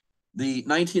 The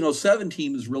 1907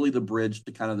 team is really the bridge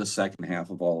to kind of the second half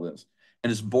of all this.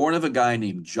 And it's born of a guy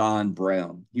named John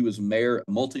Brown. He was mayor,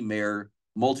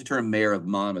 multi-term mayor of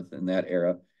Monmouth in that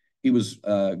era. He was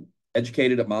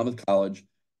educated at Monmouth College,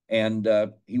 and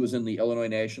he was in the Illinois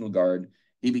National Guard.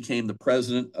 He became the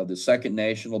president of the Second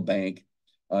National Bank.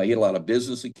 He had a lot of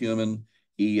business acumen.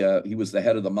 He was the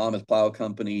head of the Monmouth Plow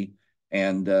Company,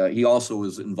 and he also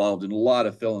was involved in a lot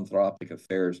of philanthropic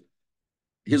affairs.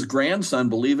 His grandson,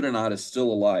 believe it or not, is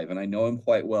still alive, and I know him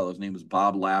quite well. His name is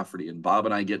Bob Lafferty, and Bob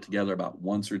and I get together about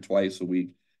once or twice a week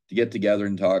to get together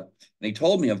and talk. And he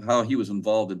told me of how he was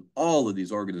involved in all of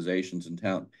these organizations in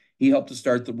town. He helped to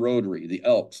start the Rotary, the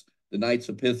Elks, the Knights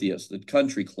of Pythias, the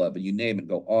Country Club, and you name it,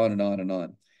 go on and on and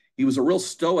on. He was a real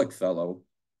stoic fellow.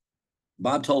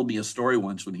 Bob told me a story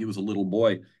once when he was a little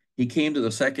boy. He came to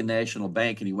the Second National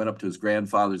Bank and he went up to his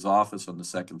grandfather's office on the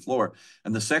second floor.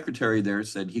 And the secretary there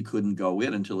said he couldn't go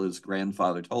in until his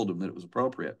grandfather told him that it was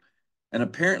appropriate. And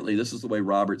apparently, this is the way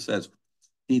Robert says,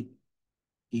 he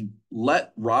he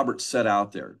let Robert set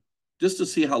out there just to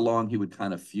see how long he would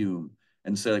kind of fume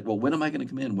and say, like, well, when am I going to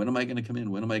come in? When am I going to come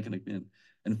in? When am I going to come in?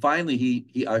 And finally,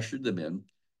 he ushered them in,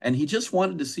 and he just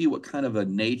wanted to see what kind of a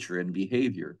nature and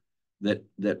behavior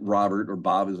that Robert, or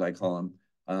Bob as I call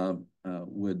him,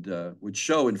 would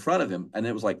show in front of him. And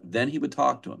it was like then he would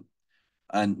talk to him,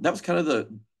 and that was kind of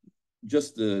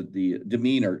the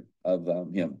demeanor of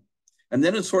him. And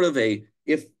then it's sort of a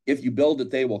if you build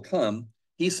it, they will come.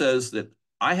 He says that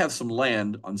I have some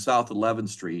land on South 11th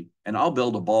Street, and I'll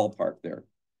build a ballpark there.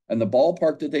 And the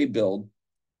ballpark that they build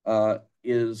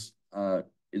is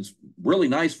really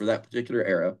nice for that particular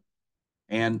era.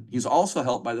 And he's also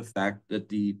helped by the fact that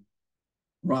the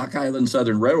Rock Island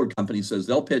Southern Railroad Company says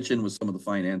they'll pitch in with some of the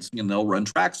financing and they'll run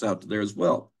tracks out to there as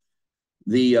well.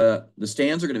 The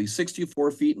stands are going to be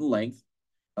 64 feet in length.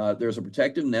 There's a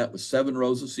protective net with 7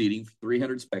 rows of seating for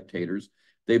 300 spectators.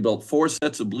 They built 4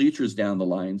 sets of bleachers down the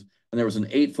lines, and there was an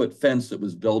 8-foot fence that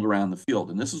was built around the field.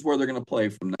 And this is where they're going to play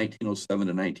from 1907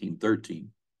 to 1913.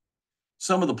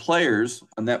 Some of the players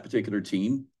on that particular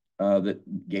team that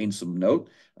gained some note,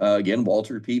 again,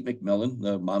 Walter Pete McMillan,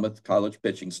 the Monmouth College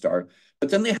pitching star. But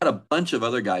then they had a bunch of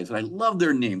other guys, and I love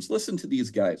their names. Listen to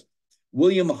these guys.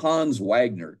 William Hans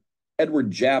Wagner,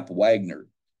 Edward Japp Wagner,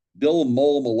 Bill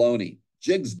Mole Maloney,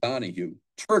 Jiggs Donahue,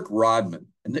 Turk Rodman,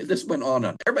 and this went on and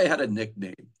on. Everybody had a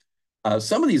nickname.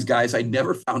 Some of these guys, I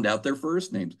never found out their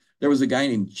first names. There was a guy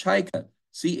named Chayka,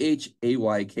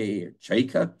 Chayka.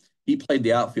 Chayka. He played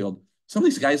the outfield. Some of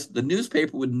these guys, the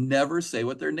newspaper would never say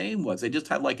what their name was. They just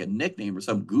had like a nickname or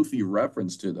some goofy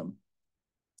reference to them.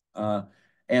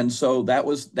 And so that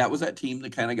was that team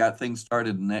that kind of got things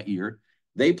started in that year.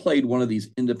 They played one of these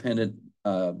independent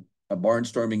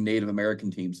barnstorming Native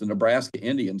American teams, the Nebraska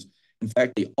Indians. In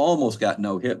fact, they almost got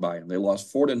no hit by them. They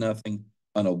lost 4-0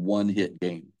 on a 1-hit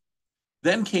game.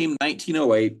 Then came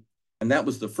 1908, and that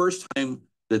was the first time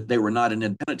that they were not an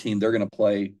independent team. They're going to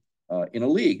play in a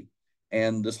league.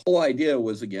 And this whole idea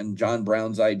was, again, John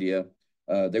Brown's idea.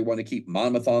 They want to keep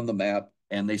Monmouth on the map,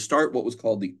 and they start what was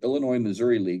called the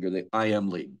Illinois-Missouri League, or the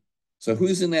IM League. So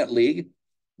who's in that league?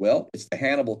 Well, it's the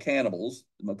Hannibal Cannibals,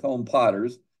 the Macomb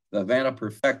Potters, the Havana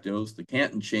Perfectos, the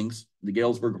Canton Chinks, the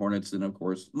Galesburg Hornets, and, of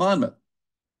course, Monmouth.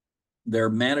 Their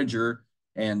manager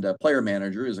and player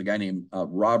manager is a guy named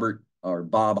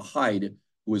Bob Hyde,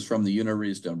 who was from the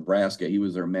University of Nebraska. He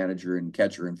was their manager and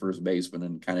catcher and first baseman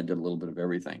and kind of did a little bit of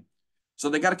everything. So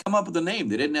they got to come up with a name.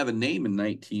 They didn't have a name in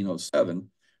 1907.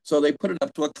 So they put it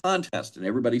up to a contest, and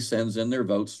everybody sends in their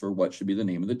votes for what should be the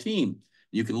name of the team.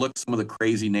 You can look some of the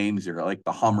crazy names here, like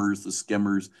the Hummers, the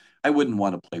Skimmers. I wouldn't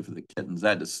want to play for the Kittens.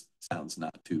 That just sounds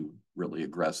not too really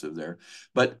aggressive there.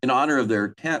 But in honor of their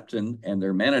captain and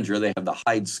their manager, they have the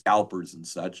Hyde Scalpers and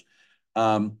such.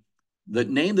 The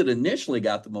name that initially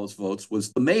got the most votes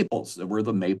was the Maples, that were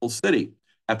the Maple City.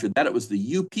 After that, it was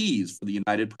the UPs for the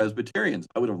United Presbyterians.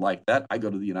 I would have liked that. I go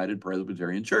to the United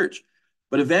Presbyterian Church.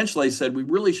 But eventually I said, we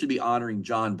really should be honoring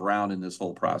John Brown in this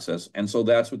whole process. And so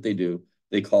that's what they do.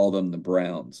 They call them the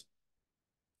Browns.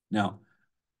 Now,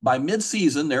 By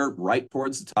midseason, they're right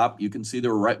towards the top. You can see they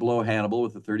were right below Hannibal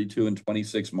with a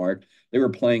 32-26 mark. They were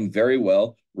playing very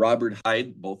well. Robert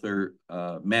Hyde, both their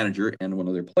manager and one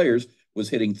of their players, was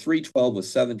hitting 312 with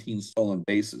 17 stolen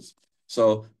bases.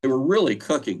 So they were really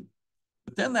cooking.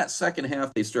 But then that second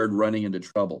half, they started running into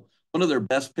trouble. One of their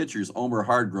best pitchers, Omer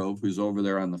Hardgrove, who's over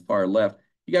there on the far left,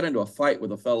 he got into a fight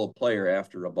with a fellow player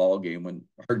after a ball game when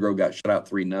Hardgrove got shut out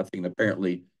 3-0.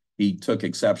 Apparently, he took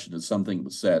exception to something that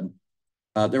was said.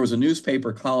 There was a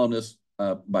newspaper columnist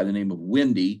by the name of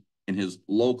Windy in his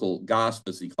local gossip,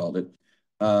 as he called it,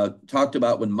 talked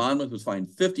about when Monmouth was fined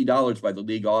 $50 by the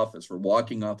league office for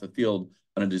walking off the field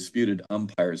on a disputed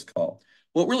umpire's call.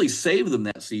 What really saved them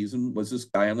that season was this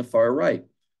guy on the far right,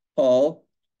 Paul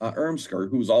Ermsker,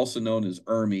 who was also known as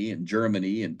Ermy in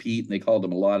Germany and Pete, and they called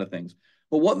him a lot of things.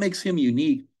 But what makes him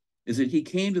unique is that he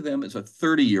came to them as a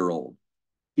 30-year-old.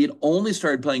 He had only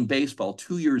started playing baseball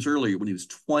 2 years earlier when he was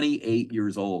 28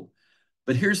 years old.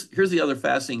 But here's the other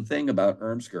fascinating thing about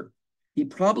Ermsker. He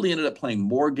probably ended up playing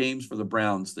more games for the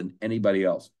Browns than anybody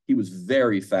else. He was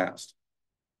very fast.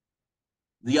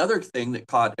 The other thing that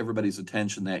caught everybody's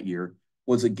attention that year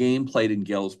was a game played in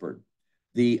Galesburg.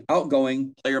 The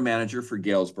outgoing player manager for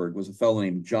Galesburg was a fellow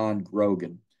named John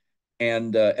Grogan.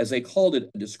 And as they called it,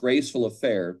 a disgraceful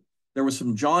affair, there was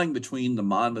some jawing between the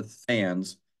Monmouth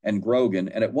fans and Grogan.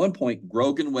 And at one point,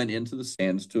 Grogan went into the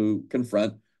stands to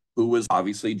confront who was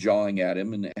obviously jawing at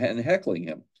him and heckling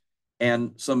him.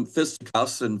 And some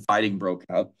fisticuffs and fighting broke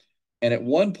out. And at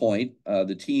one point,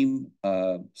 the team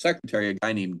secretary, a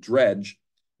guy named Dredge,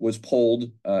 was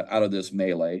pulled out of this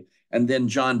melee. And then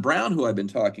John Brown, who I've been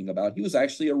talking about, he was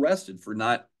actually arrested for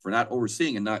not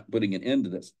overseeing and not putting an end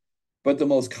to this. But the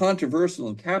most controversial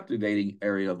and captivating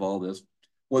area of all this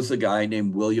was a guy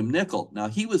named William Nicol. Now,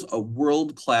 he was a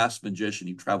world-class magician.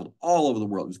 He traveled all over the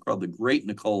world. He was called the Great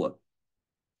Nicola.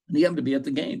 And he happened to be at the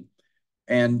game.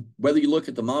 And whether you look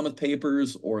at the Monmouth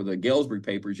papers or the Galesburg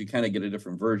papers, you kind of get a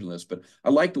different version of this. But I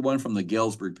like the one from the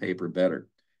Galesburg paper better.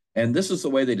 And this is the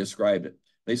way they described it.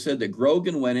 They said that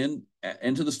Grogan went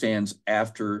into the stands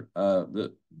after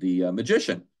the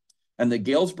magician. And the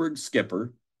Galesburg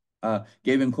skipper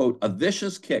gave him, quote, a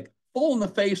vicious kick, full in the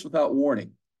face without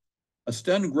warning. A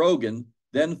stunned Grogan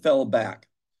then fell back.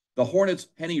 The Hornets'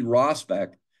 Henny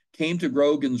Rossbeck came to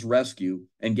Grogan's rescue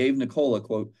and gave Nicola,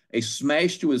 quote, a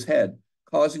smash to his head,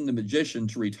 causing the magician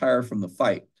to retire from the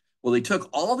fight. Well, they took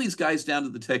all these guys down to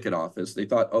the ticket office. They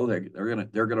thought, oh, they're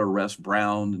gonna arrest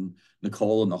Brown and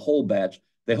Nicola and the whole batch.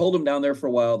 They hold them down there for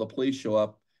a while. The police show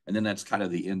up, and then that's kind of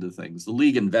the end of things. The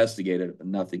league investigated it, but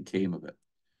nothing came of it.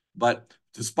 But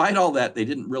despite all that, they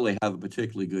didn't really have a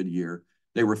particularly good year.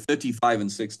 They were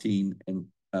 55-16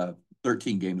 and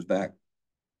 13 games back.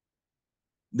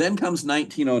 Then comes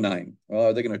 1909. Well,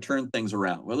 are they going to turn things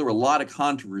around? Well, there were a lot of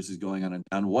controversies going on in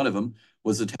town. One of them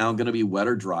was the town going to be wet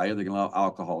or dry? Are they going to allow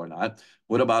alcohol or not?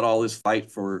 What about all this fight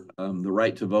for the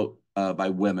right to vote by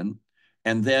women?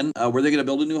 And then were they going to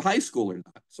build a new high school or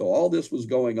not? So all this was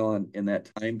going on in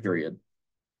that time period.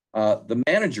 The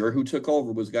manager who took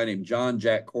over was a guy named John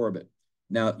Jack Corbett.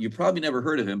 Now, you probably never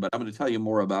heard of him, but I'm going to tell you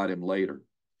more about him later.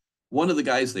 One of the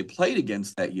guys they played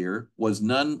against that year was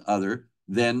none other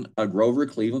than Grover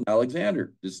Cleveland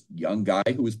Alexander, this young guy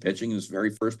who was pitching his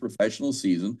very first professional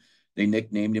season. They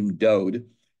nicknamed him Dode.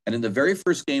 And in the very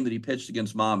first game that he pitched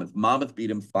against Monmouth, Monmouth beat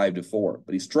him 5-4.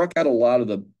 But he struck out a lot of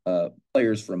the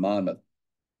players from Monmouth.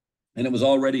 And it was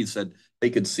already said they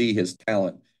could see his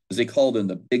talent, as they called him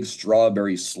the big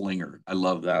strawberry slinger. I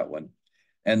love that one.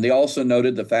 And they also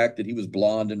noted the fact that he was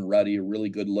blonde and ruddy, a really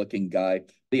good looking guy.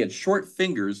 He had short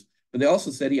fingers, but they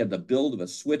also said he had the build of a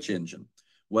switch engine.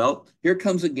 Well, here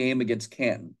comes a game against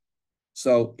Canton.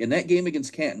 So in that game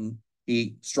against Canton,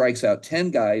 he strikes out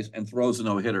 10 guys and throws a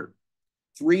no-hitter.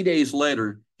 3 days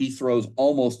later, he throws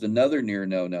almost another near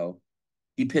no-no.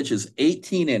 He pitches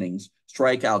 18 innings,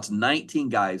 strikeouts 19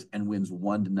 guys, and wins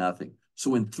 1-0.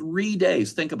 So in 3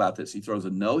 days, think about this. He throws a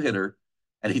no-hitter,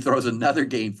 and he throws another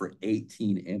game for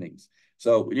 18 innings.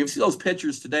 So when you see those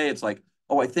pitchers today, it's like,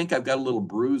 oh, I think I've got a little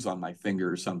bruise on my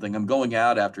finger or something. I'm going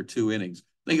out after 2 innings.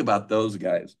 Think about those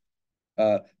guys.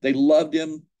 They loved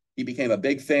him. He became a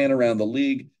big fan around the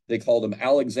league. They called him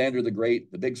Alexander the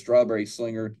Great, the big strawberry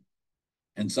slinger,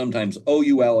 and sometimes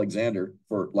OU Alexander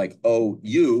for like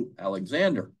OU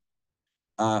Alexander.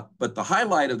 But the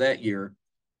highlight of that year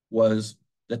was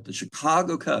that the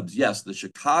Chicago Cubs, yes, the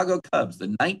Chicago Cubs, the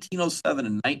 1907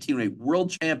 and 1908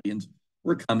 world champions,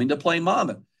 were coming to play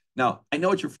Monmouth. Now, I know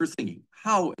what you're first thinking.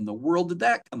 How in the world did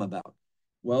that come about?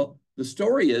 Well, the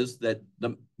story is that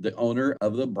the owner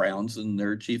of the Browns and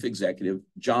their chief executive,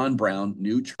 John Brown,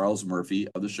 knew Charles Murphy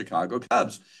of the Chicago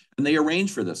Cubs, and they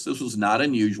arranged for this. This was not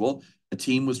unusual. A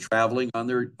team was traveling on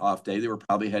their off day. They were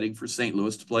probably heading for St.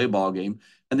 Louis to play a ball game,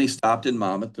 and they stopped in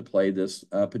Monmouth to play this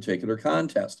particular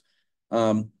contest.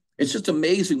 It's just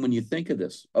amazing when you think of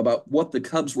this, about what the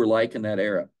Cubs were like in that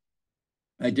era.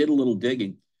 I did a little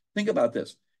digging. Think about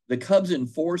this. The Cubs in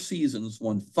 4 seasons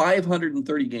won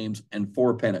 530 games and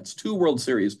 4 pennants, 2 World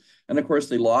Series. And of course,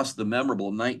 they lost the memorable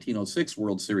 1906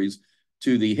 World Series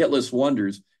to the hitless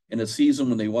Wonders in a season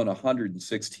when they won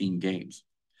 116 games.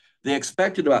 They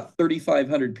expected about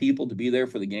 3,500 people to be there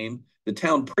for the game. The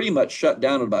town pretty much shut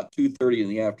down at about 2:30 in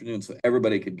the afternoon so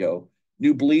everybody could go.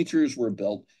 New bleachers were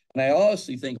built. And I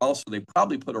honestly think also they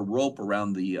probably put a rope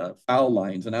around the foul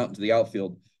lines and out into the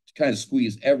outfield to kind of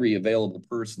squeeze every available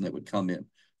person that would come in.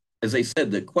 As I said,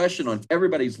 the question on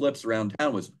everybody's lips around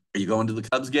town was, are you going to the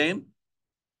Cubs game?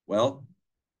 Well,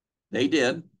 they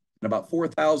did. And about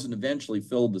 4,000 eventually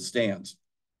filled the stands.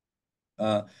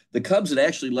 The Cubs had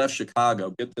actually left Chicago,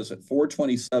 get this, at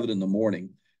 4:27 in the morning.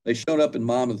 They showed up in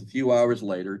Monmouth a few hours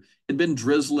later. It had been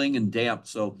drizzling and damp,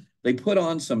 so they put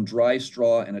on some dry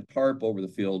straw and a tarp over the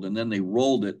field, and then they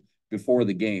rolled it before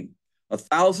the game.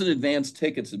 1,000 advance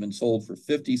tickets had been sold for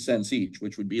 50 cents each,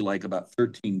 which would be like about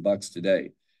 $13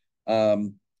 today.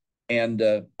 And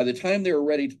by the time they were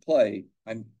ready to play,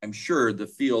 I'm sure the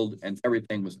field and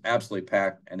everything was absolutely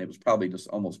packed, and it was probably just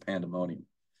almost pandemonium.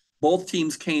 Both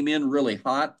teams came in really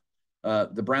hot.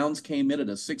 The Browns came in at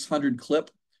a 600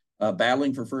 clip,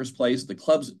 battling for first place. The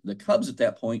Cubs at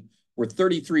that point were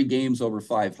 33 games over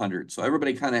 500. So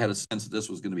everybody kind of had a sense that this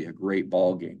was going to be a great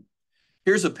ball game.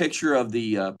 Here's a picture of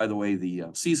by the way, the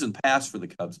season pass for the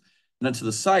Cubs. And then to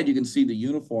the side, you can see the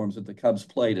uniforms that the Cubs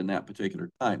played in that particular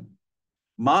time.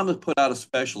 Monmouth put out a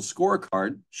special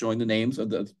scorecard showing the names of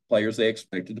the players they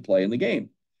expected to play in the game.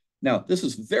 Now, this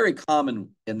is very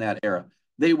common in that era.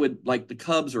 They would, like the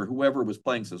Cubs or whoever was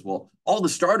playing says, well, all the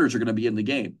starters are going to be in the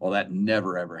game. Well, that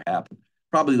never, ever happened.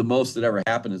 Probably the most that ever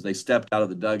happened is they stepped out of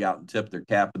the dugout and tipped their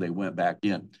cap and they went back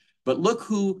in. But look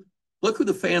who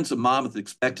the fans of Monmouth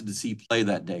expected to see play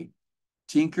that day.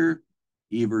 Tinker,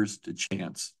 Evers to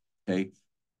Chance, okay?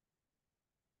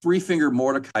 Three-finger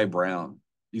Mordecai Brown.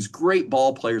 These great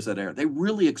ball players that era. They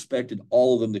really expected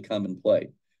all of them to come and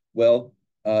play. Well,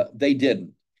 they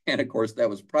didn't. And of course, that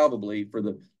was probably for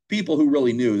the people who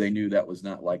really knew, they knew that was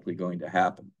not likely going to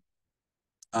happen.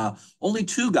 Only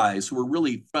 2 guys who were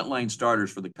really frontline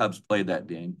starters for the Cubs played that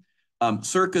game.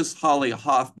 Circus Holly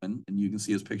Hoffman, and you can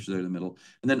see his picture there in the middle,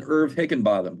 and then Irv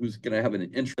Higginbotham, who's going to have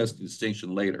an interesting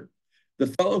distinction later. The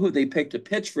fellow who they picked to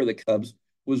pitch for the Cubs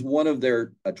was one of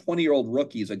their 20-year-old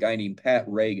rookies, a guy named Pat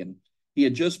Reagan. He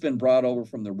had just been brought over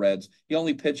from the Reds. He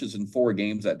only pitches in 4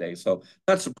 games that day. So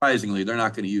not surprisingly, they're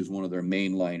not going to use one of their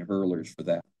mainline hurlers for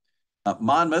that.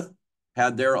 Monmouth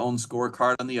had their own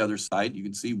scorecard on the other side. You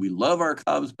can see we love our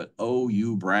Cubs, but oh,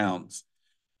 you Browns.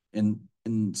 And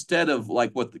instead of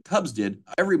like what the Cubs did,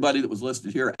 everybody that was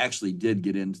listed here actually did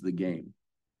get into the game.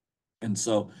 And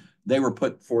so they were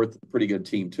put forth a pretty good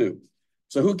team too.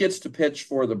 So who gets to pitch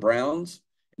for the Browns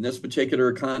in this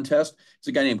particular contest? It's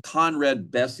a guy named Conrad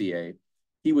Bessier.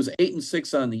 He was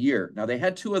 8-6 on the year. Now they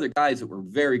had 2 other guys that were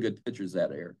very good pitchers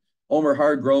that year. Omer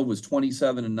Hargrove was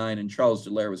 27-9, and Charles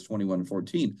Delaire was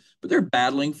 21-14. But they're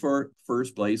battling for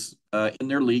first place in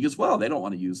their league as well. They don't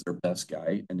want to use their best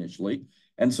guy initially,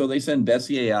 and so they send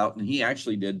Bessier out, and he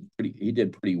actually did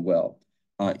pretty well.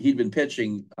 He'd been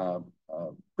pitching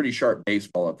pretty sharp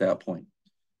baseball at that point.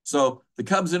 So the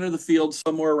Cubs enter the field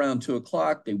somewhere around 2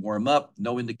 o'clock. They warm up.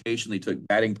 No indication they took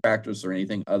batting practice or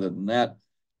anything other than that.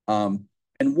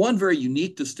 And one very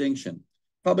unique distinction,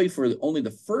 probably for only the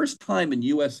first time in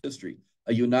U.S. history,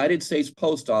 a United States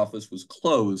post office was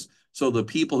closed so the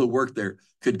people who worked there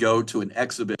could go to an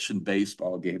exhibition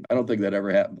baseball game. I don't think that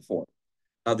ever happened before.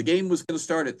 The game was going to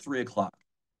start at 3 o'clock.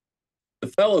 The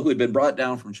fellow who had been brought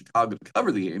down from Chicago to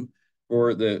cover the game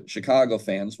for the Chicago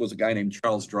fans was a guy named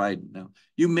Charles Dryden. Now,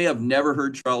 you may have never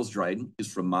heard Charles Dryden.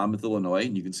 He's from Monmouth, Illinois,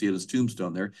 and you can see it his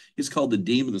tombstone there. He's called the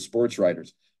Dean of the Sports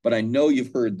Writers. But I know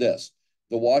you've heard this.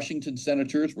 The Washington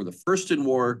Senators were the first in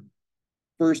war,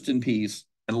 first in peace,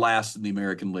 and last in the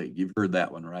American League. You've heard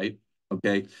that one, right?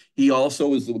 Okay. He also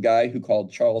was the guy who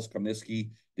called Charles Comiskey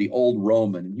the Old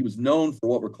Roman, and he was known for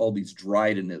what were called these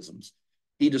Drydenisms.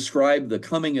 He described the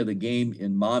coming of the game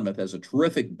in Monmouth as a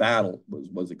terrific battle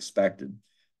was expected.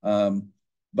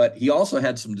 But he also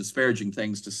had some disparaging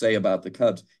things to say about the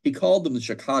Cubs. He called them the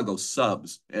Chicago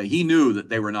Subs. He knew that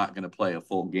they were not going to play a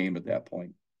full game at that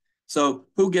point. So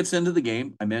who gets into the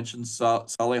game? I mentioned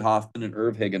Solly Hoffman and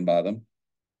Irv Higginbotham.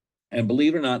 And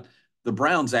believe it or not, the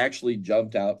Browns actually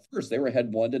jumped out first. They were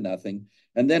ahead 1-0.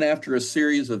 And then after a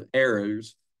series of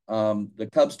errors, the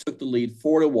Cubs took the lead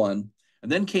 4-1.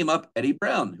 And then came up Eddie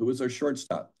Brown, who was their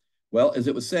shortstop. Well, as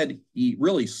it was said, he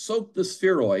really soaked the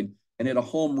spheroid and hit a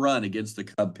home run against the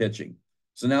Cub pitching.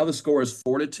 So now the score is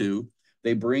 4-2.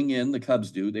 They bring in, the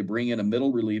Cubs do, they bring in a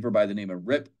middle reliever by the name of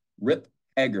Rip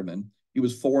Hagerman. He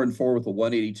was 4-4 with a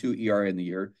 182 ERA in the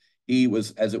year. He was,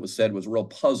 as it was said, was a real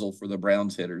puzzle for the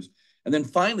Browns hitters. And then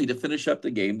finally, to finish up the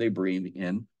game, they bring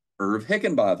in Irv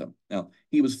Hickenbotham. Now,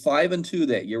 he was 5-2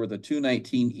 that year with a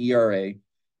 219 ERA.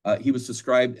 He was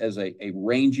described as a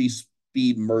rangy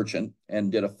speed merchant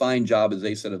and did a fine job, as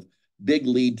they said, of big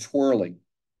lead twirling.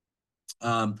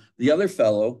 The other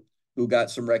fellow who got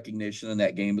some recognition in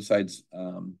that game, besides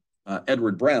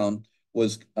Edward Brown,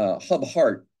 was Hub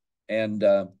Hart. And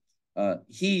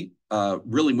he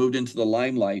really moved into the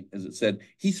limelight, as it said.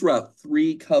 He threw out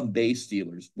 3 Cub base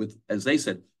stealers with, as they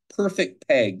said, perfect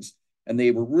pegs. And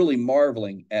they were really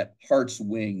marveling at Hart's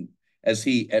wing, as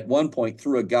he at one point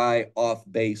threw a guy off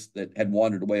base that had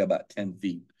wandered away about 10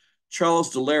 feet.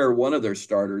 Charles Dallaire, one of their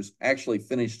starters, actually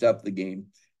finished up the game,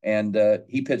 and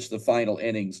he pitched the final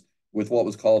innings with what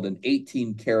was called an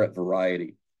 18-carat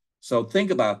variety. So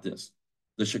think about this.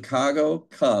 The Chicago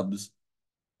Cubs,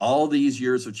 all these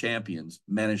years of champions,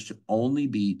 managed to only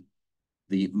beat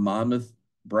the Monmouth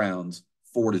Browns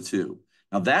 4-2.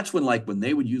 Now that's when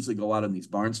they would usually go out on these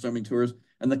barnstorming tours,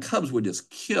 and the Cubs would just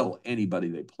kill anybody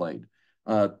they played.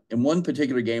 In one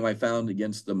particular game I found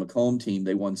against the Macomb team,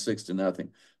 they won 6-0.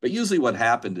 But usually what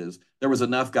happened is there was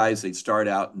enough guys, they'd start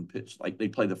out and pitch, like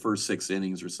they'd play the first 6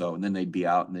 innings or so, and then they'd be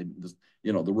out, and they just,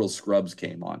 the real scrubs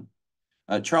came on.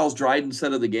 Charles Dryden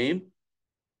said of the game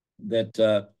that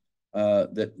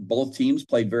that both teams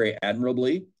played very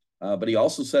admirably, but he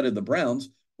also said of the Browns,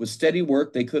 with steady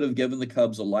work, they could have given the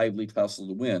Cubs a lively tussle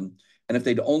to win. And if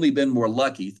they'd only been more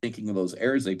lucky, thinking of those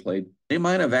errors they played, they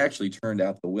might have actually turned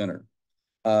out the winner.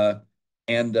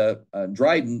 And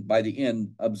Dryden, by the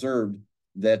end, observed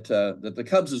that the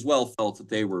Cubs as well felt that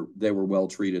they were well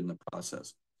treated in the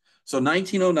process. So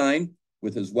 1909,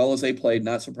 with as well as they played,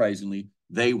 not surprisingly,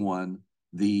 they won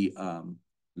the IM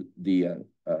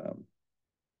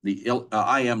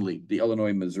League, the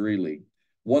Illinois Missouri League.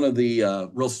 One of the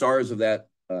real stars of that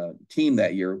team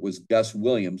that year was Gus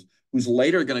Williams, who's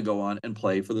later going to go on and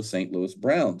play for the St. Louis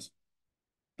Browns.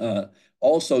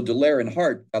 Also, Dallaire and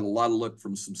Hart got a lot of look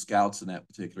from some scouts in that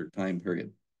particular time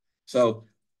period. So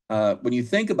when you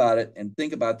think about it and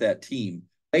think about that team,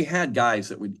 they had guys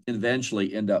that would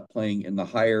eventually end up playing in the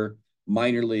higher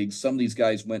minor leagues. Some of these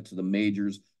guys went to the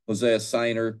majors. Hosea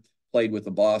Siner played with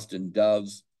the Boston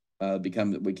Doves,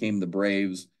 became the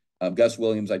Braves. Gus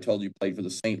Williams, I told you, played for the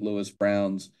St. Louis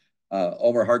Browns.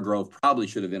 Omar Hargrove probably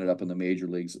should have ended up in the major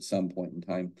leagues at some point in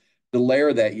time.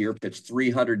 Dallaire that year pitched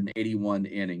 381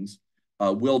 innings.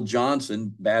 Will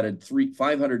Johnson batted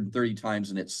 530 times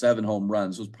and hit 7 home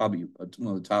runs. It was probably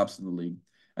one of the tops in the league.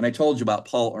 And I told you about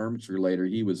Paul Ermser later.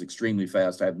 He was extremely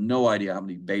fast. I have no idea how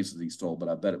many bases he stole, but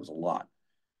I bet it was a lot.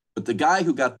 But the guy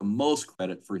who got the most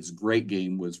credit for his great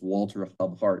game was Walter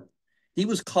Hub Hart. He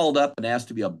was called up and asked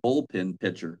to be a bullpen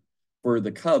pitcher for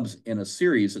the Cubs in a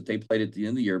series that they played at the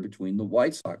end of the year between the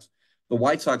White Sox. The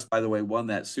White Sox, by the way, won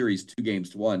that series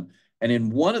 2-1. And in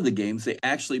one of the games, they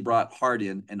actually brought Hart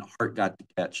in, and Hart got to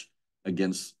catch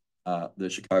against the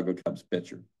Chicago Cubs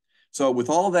pitcher. So with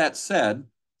all that said,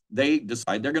 they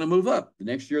decide they're going to move up. The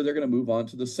next year, they're going to move on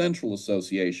to the Central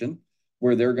Association,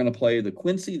 where they're going to play the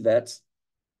Quincy Vets,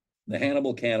 the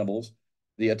Hannibal Cannibals,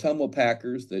 the Ottumwa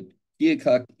Packers, the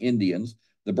Keokuk Indians,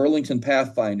 the Burlington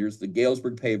Pathfinders, the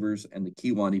Galesburg Pavers, and the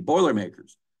Kewanee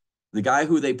Boilermakers. The guy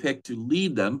who they picked to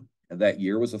lead them that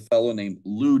year was a fellow named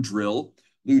Lou Drill.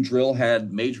 Lou Drill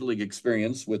had major league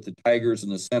experience with the Tigers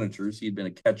and the Senators. He'd been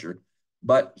a catcher,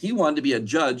 but he wanted to be a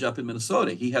judge up in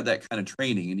Minnesota. He had that kind of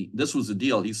training, and this was the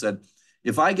deal. He said,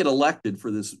 if I get elected for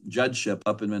this judgeship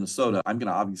up in Minnesota, I'm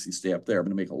going to obviously stay up there. I'm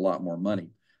going to make a lot more money,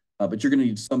 but you're going to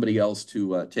need somebody else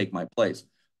to take my place.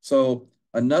 So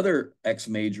another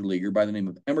ex-major leaguer by the name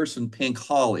of Emerson Pink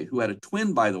Hawley, who had a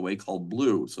twin, by the way, called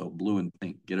Blue, so blue and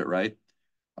pink, get it right?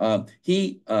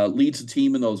 He leads the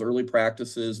team in those early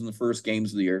practices in the first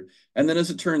games of the year. And then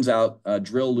as it turns out,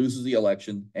 Drill loses the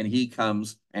election, and he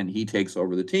comes and he takes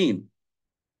over the team.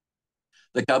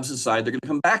 The Cubs decide they're going to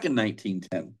come back in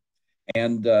 1910.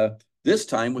 And this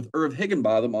time with Irv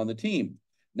Higginbotham on the team.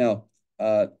 Now,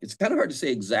 it's kind of hard to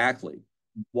say exactly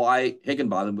why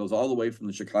Higginbotham goes all the way from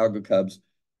the Chicago Cubs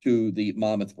to the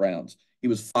Monmouth Browns. He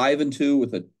was 5-2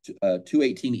 with a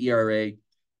 2.18 ERA.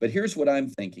 But here's what I'm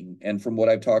thinking, and from what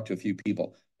I've talked to a few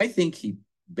people, I think he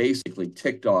basically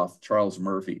ticked off Charles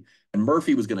Murphy. And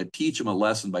Murphy was going to teach him a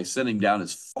lesson by sending him down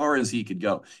as far as he could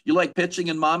go. You like pitching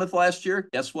in Monmouth last year?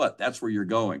 Guess what? That's where you're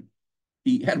going.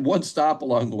 He had one stop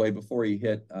along the way before he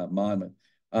hit Monmouth.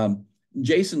 Um,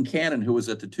 Jason Cannon, who was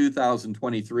at the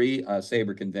 2023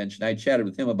 SABR convention, I chatted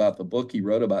with him about the book he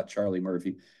wrote about Charlie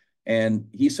Murphy. And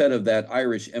he said of that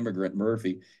Irish immigrant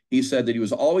Murphy, he said that he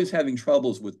was always having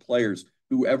troubles with players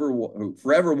who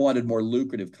forever wanted more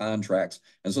lucrative contracts.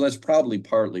 And so that's probably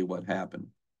partly what happened.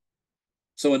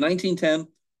 So in 1910,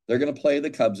 they're going to play the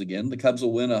Cubs again. The Cubs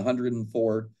will win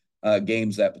 104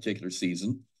 games that particular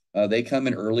season. They come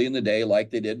in early in the day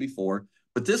like they did before.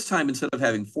 But this time, instead of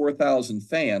having 4,000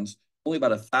 fans, only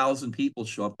about 1,000 people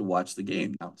show up to watch the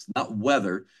game. Now, it's not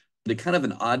weather, but kind of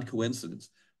an odd coincidence.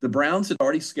 The Browns had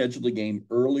already scheduled a game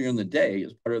earlier in the day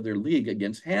as part of their league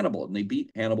against Hannibal, and they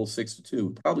beat Hannibal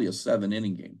 6-2, probably a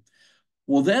 7-inning game.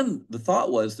 Well, then the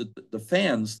thought was that the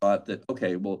fans thought that,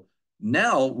 okay, well,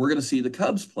 now we're going to see the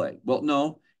Cubs play. Well,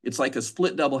 no, it's like a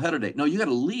split doubleheader day. No, you got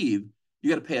to leave. You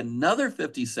got to pay another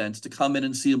 50 cents to come in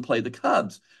and see them play the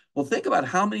Cubs. Well, think about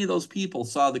how many of those people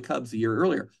saw the Cubs a year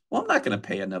earlier. Well, I'm not going to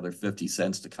pay another 50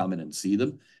 cents to come in and see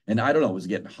them. And I don't know, it was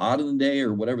getting hot in the day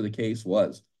or whatever the case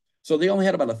was. So they only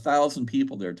had about 1,000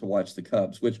 people there to watch the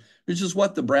Cubs, which is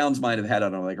what the Browns might have had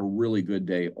on like a really good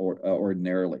day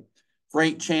ordinarily.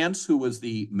 Frank Chance, who was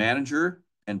the manager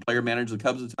and player manager of the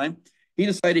Cubs at the time, he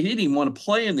decided he didn't even want to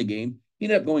play in the game. He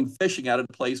ended up going fishing out at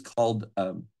a place called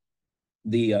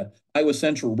the Iowa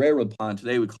Central Railroad Pond.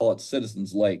 Today we call it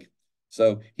Citizens Lake.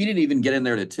 So he didn't even get in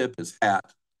there to tip his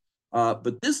hat.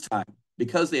 But this time,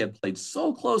 because they had played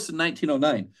so close in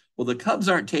 1909, well, the Cubs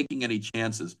aren't taking any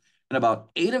chances. And about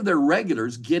 8 of their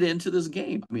regulars get into this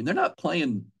game. I mean, they're not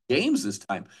playing games this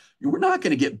time. We're not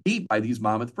going to get beat by these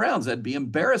Monmouth Browns. That'd be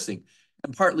embarrassing.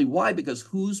 And partly why? Because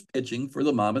who's pitching for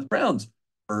the Monmouth Browns?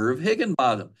 Irv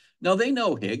Higginbottom. Now, they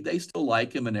know Hig. They still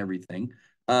like him and everything.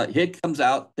 Hig comes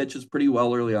out, pitches pretty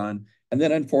well early on. And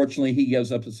then, unfortunately, he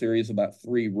gives up a series of about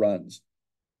 3 runs.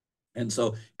 And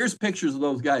so here's pictures of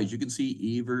those guys. You can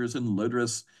see Evers and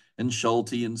Ludris and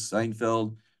Schulte and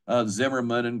Seinfeld,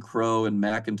 Zimmerman and Crow and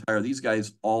McIntyre. These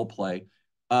guys all play.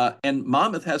 And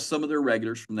Monmouth has some of their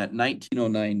regulars from that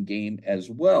 1909 game as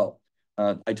well.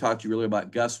 I talked to you earlier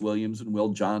about Gus Williams and Will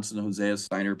Johnson, Hosea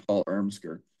Steiner, Paul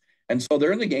Ermsker. And so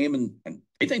they're in the game, and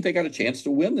they think they got a chance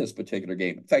to win this particular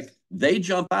game. In fact, they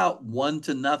jump out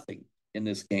 1-0 in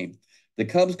this game. The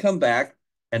Cubs come back,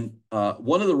 and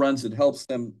one of the runs that helps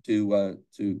them to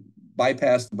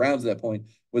bypass the Browns at that point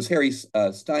was Harry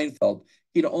Steinfeld.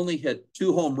 He'd only hit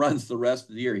 2 home runs the rest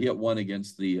of the year. He hit 1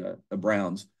 against the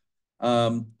Browns.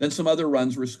 Then some other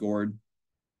runs were scored,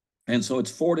 and so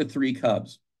it's 4-3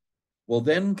 Cubs. Well,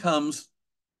 then comes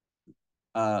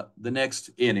the next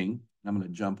inning. I'm going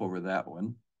to jump over that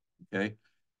one. Okay.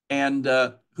 And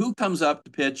who comes up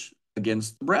to pitch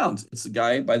against the Browns? It's a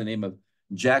guy by the name of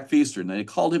Jack Feaster, and they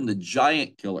called him the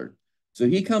Giant Killer. So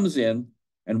he comes in,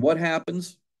 and what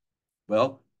happens?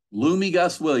 Well, Loomy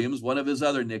Gus Williams, one of his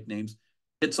other nicknames,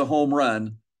 hits a home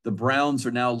run. The Browns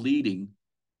are now leading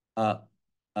at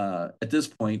this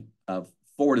point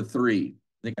 4-3. I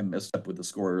think I messed up with the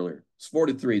score earlier. It's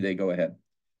 4-3. They go ahead.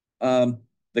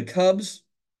 The Cubs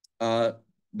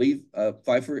leave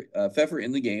Pfeffer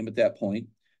in the game at that point.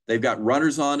 They've got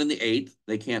runners on in the 8th.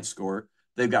 They can't score.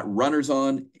 They've got runners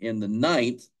on in the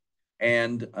 9th.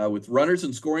 And with runners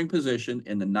in scoring position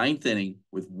in the 9th inning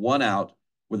with 1 out,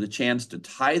 with a chance to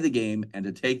tie the game and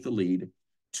to take the lead,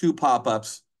 2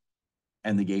 pop-ups,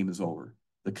 and the game is over.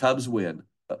 The Cubs win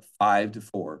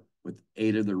 5-4 with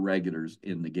 8 of their regulars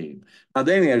in the game. Now,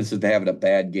 they may have just having a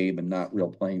bad game and not real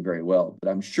playing very well, but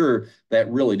I'm sure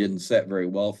that really didn't set very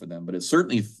well for them. But it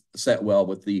certainly set well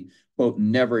with the, quote,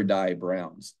 never die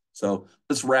Browns. So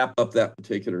let's wrap up that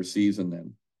particular season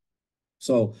then.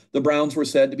 So the Browns were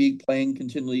said to be playing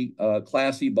continually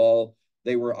classy ball.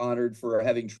 They were honored for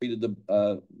having treated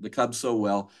the Cubs so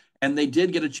well. And they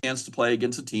did get a chance to play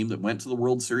against a team that went to the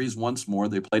World Series once more.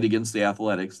 They played against the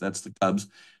Athletics. That's the Cubs.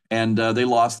 And they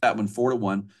lost that one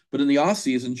 4-1. But in the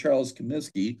offseason, Charles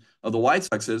Comiskey of the White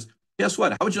Sox says, guess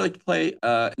what? How would you like to play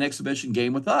an exhibition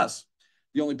game with us?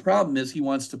 The only problem is he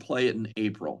wants to play it in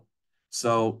April.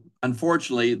 So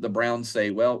unfortunately, the Browns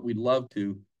say, well, we'd love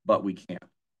to, but we can't.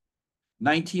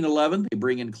 1911, they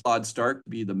bring in Claude Stark to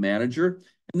be the manager.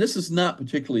 And this is not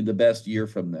particularly the best year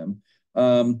from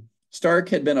them. Stark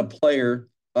had been a player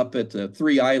up at the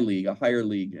 3I League, a higher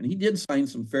league, and he did sign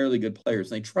some fairly good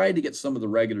players. And they tried to get some of the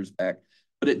regulars back,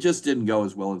 but it just didn't go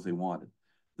as well as they wanted.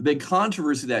 The big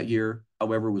controversy that year,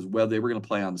 however, was whether they were going to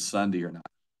play on Sunday or not.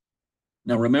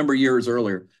 Now, remember years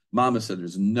earlier, Mama said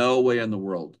there's no way in the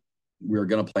world we're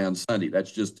going to play on Sunday.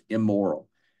 That's just immoral.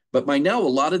 But by now, a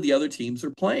lot of the other teams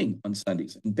are playing on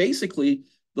Sundays. And basically,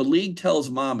 the league tells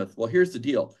Monmouth, well, here's the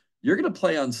deal. You're going to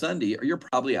play on Sunday or you're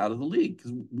probably out of the league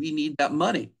because we need that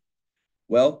money.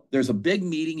 Well, there's a big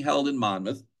meeting held in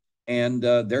Monmouth, and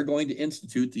they're going to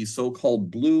institute these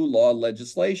so-called blue law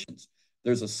legislations.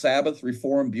 There's a Sabbath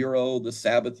Reform Bureau, the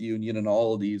Sabbath Union, and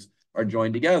all of these are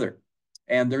joined together.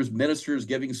 And there's ministers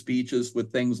giving speeches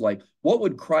with things like, what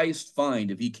would Christ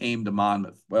find if he came to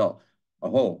Monmouth? Well,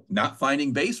 oh, not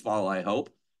finding baseball, I hope.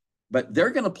 But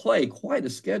they're going to play quite a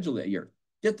schedule that year.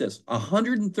 Get this,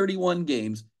 131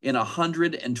 games in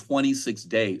 126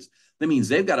 days. That means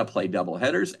they've got to play double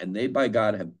headers, and they, by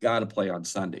God, have got to play on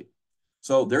Sunday.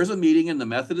 So there's a meeting in the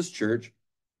Methodist Church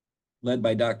led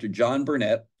by Dr. John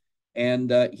Burnett,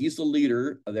 and he's the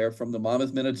leader there from the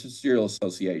Monmouth Ministerial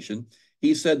Association.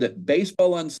 He said that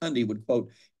baseball on Sunday would, quote,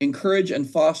 encourage and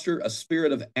foster a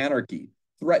spirit of anarchy,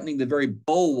 threatening the very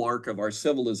bulwark of our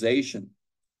civilization.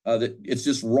 That it's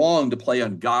just wrong to play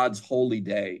on God's holy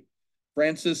day.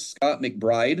 Francis Scott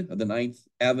McBride of the Ninth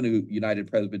Avenue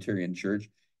United Presbyterian Church,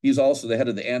 he's also the head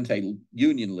of the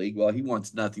Anti-Union League. Well, he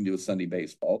wants nothing to do with Sunday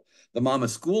baseball. The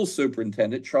Monmouth School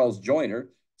Superintendent, Charles Joyner,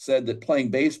 said that playing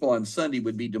baseball on Sunday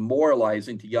would be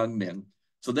demoralizing to young men.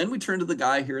 So then we turn to the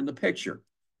guy here in the picture.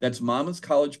 That's Monmouth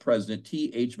College President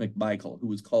T.H. McMichael, who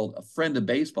was called a friend of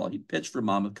baseball. He pitched for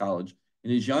Monmouth College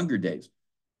in his younger days,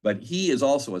 but he is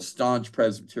also a staunch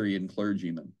Presbyterian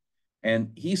clergyman.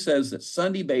 And he says that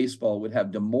Sunday baseball would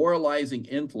have demoralizing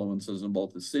influences in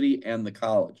both the city and the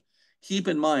college. Keep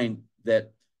in mind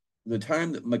that the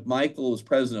time that McMichael was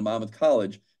president of Monmouth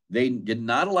College, they did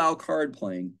not allow card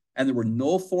playing, and there were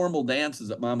no formal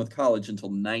dances at Monmouth College until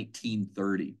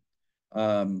 1930.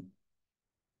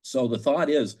 So the thought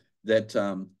is that,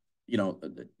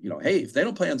 hey, if they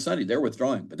don't play on Sunday, they're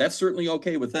withdrawing, but that's certainly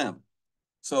okay with them.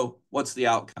 So what's the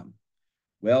outcome?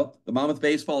 Well, the Monmouth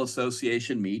Baseball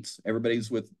Association meets. Everybody's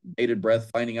with bated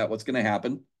breath finding out what's going to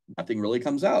happen. Nothing really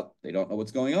comes out. They don't know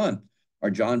what's going on.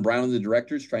 Are John Brown and the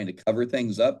directors trying to cover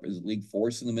things up? Is the league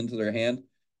forcing them into their hand?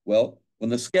 Well, when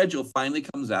the schedule finally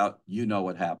comes out, you know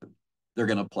what happened. They're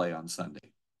going to play on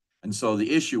Sunday. And so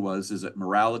the issue was, is it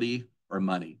morality or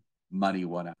money? Money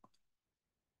won out.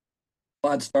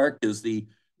 Todd Stark is the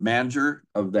manager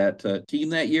of that team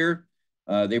that year.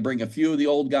 They bring a few of the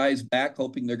old guys back,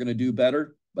 hoping they're going to do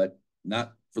better, but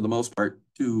not for the most part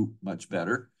too much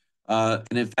better. And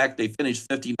in fact, they finished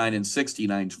 59 and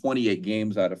 69, 28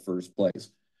 games out of first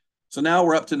place. So now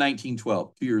we're up to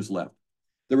 1912, 2 years left.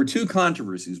 There were two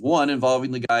controversies, one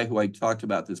involving the guy who I talked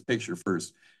about this picture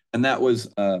first, and that was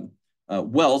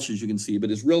Welch, as you can see, but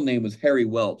his real name was Harry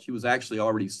Welch. He was actually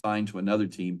already signed to another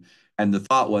team, and the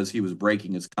thought was he was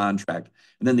breaking his contract.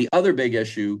 And then the other big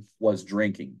issue was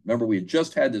drinking. Remember, we had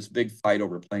just had this big fight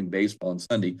over playing baseball on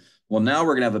Sunday. Well, now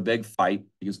we're going to have a big fight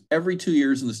because every 2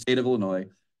 years in the state of Illinois,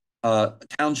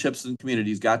 townships and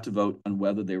communities got to vote on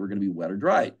whether they were going to be wet or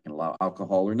dry and allow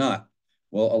alcohol or not.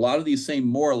 Well, a lot of these same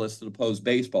moralists that opposed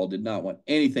baseball did not want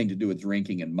anything to do with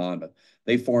drinking in Monmouth.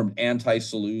 They formed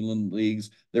anti-saloon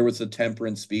leagues. There was the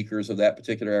temperance speakers of that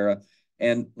particular era.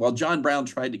 And while John Brown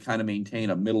tried to kind of maintain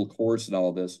a middle course in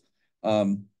all this,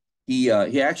 he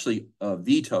actually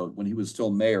vetoed, when he was still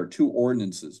mayor, two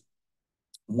ordinances.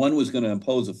 One was going to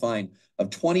impose a fine of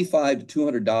 $25 to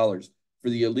 $200 for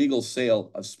the illegal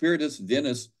sale of spirituous,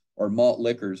 vinous, or malt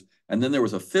liquors. And then there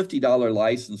was a $50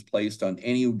 license placed on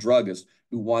any druggist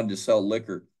who wanted to sell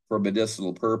liquor for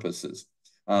medicinal purposes.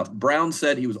 Brown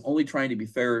said he was only trying to be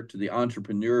fair to the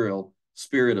entrepreneurial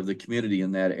spirit of the community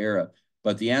in that era,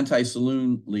 but the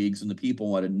anti-saloon leagues and the people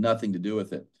wanted nothing to do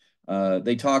with it.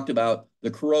 They talked about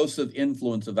the corrosive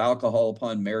influence of alcohol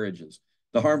upon marriages,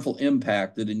 the harmful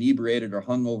impact that inebriated or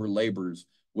hungover laborers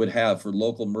would have for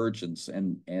local merchants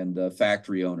and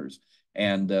factory owners.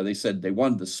 And they said they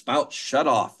wanted the spout shut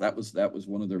off. That was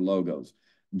one of their logos.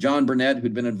 John Burnett,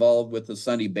 who'd been involved with the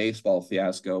Sunday baseball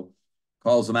fiasco,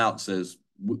 calls them out and says,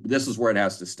 this is where it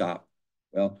has to stop.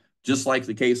 Well, just like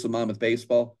the case of Monmouth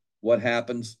baseball, what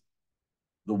happens?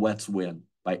 The Wets win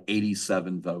by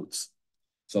 87 votes.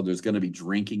 So there's going to be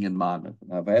drinking in Monmouth.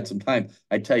 Now, if I had some time,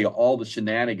 I'd tell you all the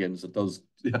shenanigans that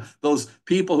those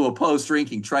people who oppose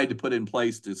drinking tried to put in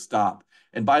place to stop.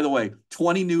 And by the way,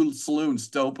 20 new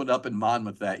saloons opened up in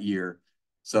Monmouth that year.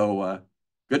 So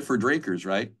good for drinkers,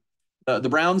 right? The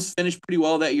Browns finished pretty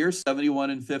well that year,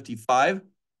 71 and 55,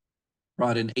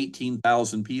 brought in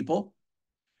 18,000 people.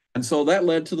 And so that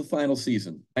led to the final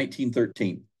season,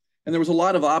 1913. And there was a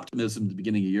lot of optimism at the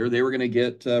beginning of the year. They were going to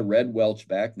get Red Welch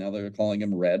back. Now they're calling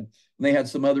him Red. And they had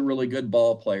some other really good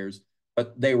ball players,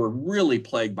 but they were really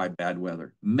plagued by bad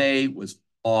weather. May was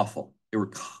awful. They were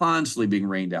constantly being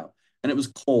rained out. And it was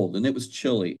cold and it was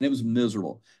chilly and it was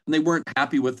miserable. And they weren't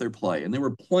happy with their play and they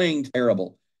were playing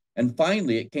terrible. And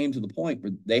finally, it came to the point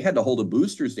where they had to hold a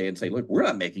boosters day and say, look, we're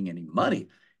not making any money.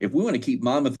 If we want to keep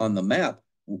Monmouth on the map,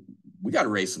 we got to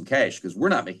raise some cash because we're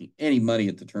not making any money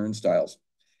at the turnstiles.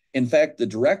 In fact, the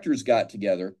directors got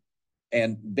together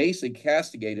and basically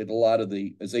castigated a lot of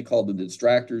the, as they called them, the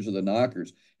distractors or the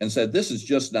knockers, and said, this is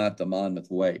just not the Monmouth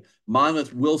way.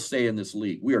 Monmouth will stay in this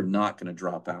league. We are not going to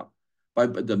drop out. By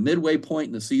the midway point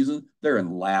in the season, they're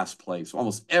in last place.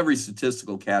 Almost every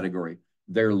statistical category,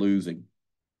 they're losing.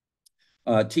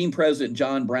 Team president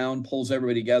John Brown pulls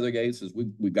everybody together, guys, says,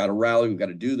 we've got to rally, we've got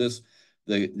to do this.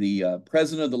 The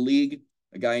president of the league,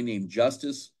 a guy named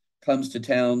Justice, comes to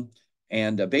town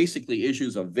and basically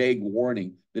issues a vague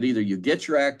warning that either you get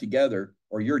your act together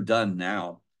or you're done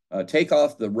now. Take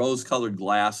off the rose-colored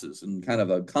glasses and kind of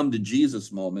a come to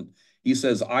Jesus moment. He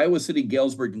says, Iowa City,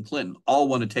 Galesburg, and Clinton all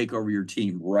want to take over your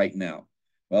team right now.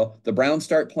 Well, the Browns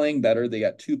start playing better. They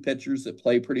got two pitchers that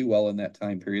play pretty well in that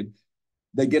time period.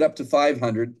 They get up to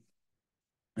 500,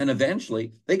 and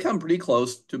eventually they come pretty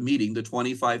close to meeting the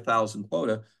 25,000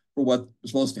 quota for what they're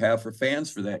supposed to have for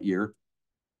fans for that year.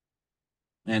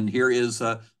 And here is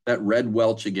that red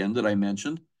Welch again that I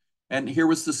mentioned. And here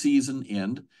was the season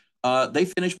end. They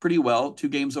finished pretty well, 2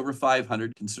 games over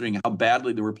 500, considering how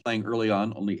badly they were playing early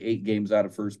on, only 8 games out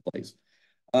of first place.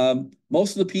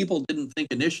 Most of the people didn't think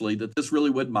initially that this really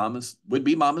would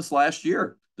be Monmouth's last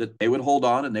year, that they would hold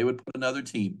on and they would put another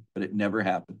team, but it never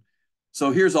happened.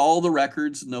 So here's all the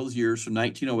records in those years from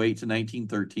 1908 to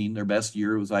 1913. Their best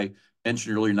year was, I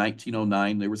mentioned earlier,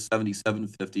 1909. They were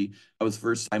 77-50. That was the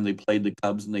first time they played the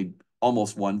Cubs, and they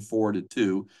almost won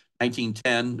 4-2.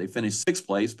 1910, they finished 6th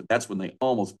place, but that's when they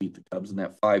almost beat the Cubs in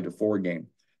that 5-4 game.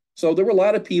 So there were a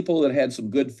lot of people that had some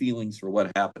good feelings for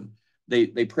what happened.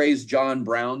 They praised John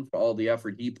Brown for all the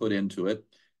effort he put into it.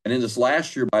 And in this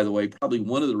last year, by the way, probably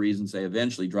one of the reasons they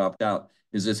eventually dropped out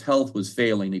is his health was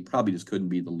failing. He probably just couldn't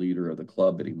be the leader of the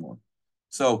club anymore.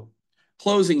 So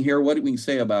closing here, what do we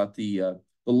say about the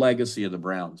legacy of the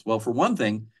Browns? Well, for one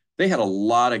thing, they had a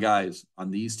lot of guys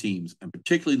on these teams, and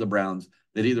particularly the Browns,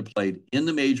 that either played in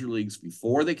the major leagues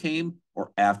before they came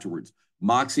or afterwards.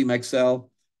 Moxie Maxell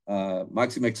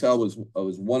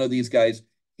was one of these guys.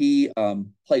 He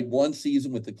played one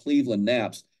season with the Cleveland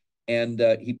Naps, and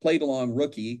he played along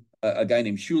rookie, a guy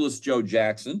named Shoeless Joe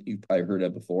Jackson. You've probably heard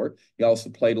of before. He also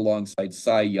played alongside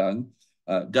Cy Young.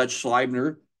 Dutch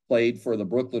Schleibner played for the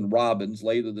Brooklyn Robins,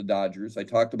 later the Dodgers. I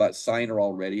talked about Signer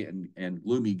already, and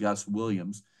gloomy Gus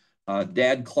Williams.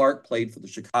 Dad Clark played for the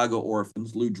Chicago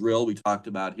Orphans. Lou Drill, we talked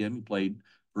about him. He played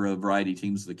for a variety of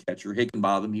teams as the catcher.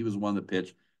 Hickenbotham, he was one that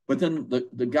pitched. But then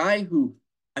the guy who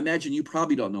I imagine you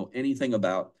probably don't know anything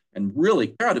about, and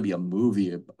really, there ought to be a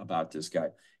movie about this guy.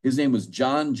 His name was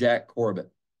John Jack Corbett.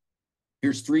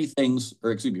 Here's 4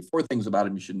 things about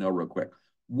him you should know real quick.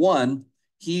 One,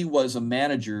 he was a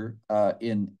manager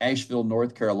in Asheville,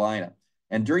 North Carolina.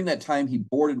 And during that time, he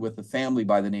boarded with a family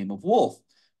by the name of Wolf.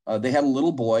 They had a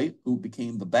little boy who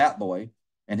became the Bat Boy,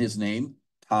 and his name,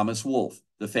 Thomas Wolfe,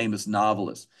 the famous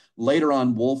novelist. Later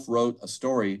on, Wolfe wrote a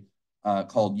story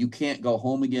called "You Can't Go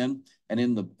Home Again," and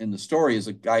in the story is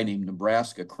a guy named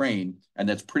Nebraska Crane, and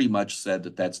that's pretty much said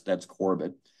that's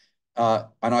Corbett. On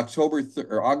August 30th,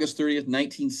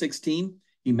 1916,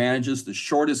 he manages the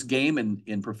shortest game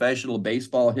in professional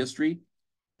baseball history,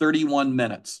 31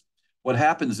 minutes. What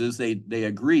happens is they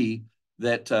agree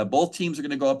that both teams are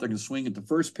going to go up. They're going to swing at the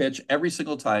first pitch every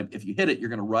single time. If you hit it, you're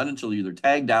going to run until you're either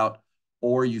tagged out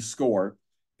or you score.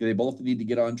 They both need to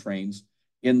get on trains.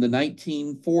 In the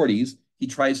 1940s, he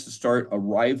tries to start a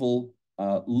rival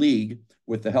league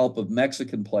with the help of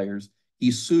Mexican players.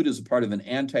 He's sued as a part of an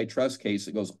antitrust case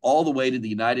that goes all the way to the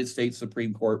United States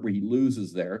Supreme Court, where he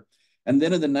loses there. And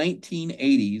then in the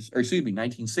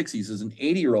 1960s, as an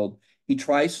 80-year-old, he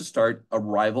tries to start a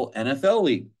rival NFL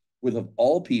league with, of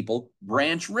all people,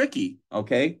 Branch Rickey,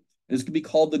 okay? This could be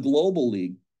called the Global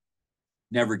League.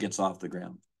 Never gets off the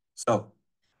ground. So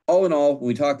all in all, when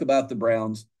we talk about the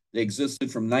Browns, they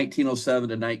existed from 1907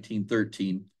 to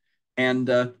 1913. And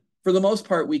for the most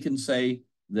part, we can say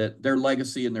that their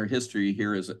legacy and their history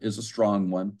here is a strong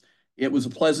one. It was a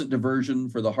pleasant diversion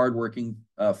for the hardworking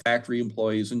factory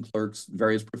employees and clerks,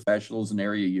 various professionals and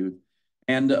area youth.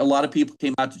 And a lot of people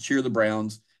came out to cheer the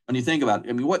Browns. When you think about it,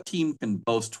 I mean, what team can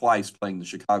boast twice playing the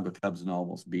Chicago Cubs and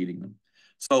almost beating them?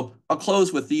 So I'll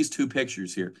close with these 2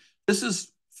 pictures here. This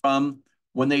is from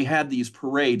when they had these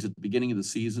parades at the beginning of the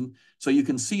season. So you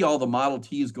can see all the Model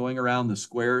Ts going around the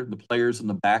square, the players in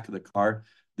the back of the car.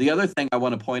 The other thing I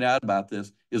want to point out about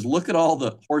this is look at all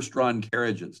the horse-drawn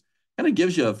carriages. kind of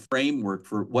gives you a framework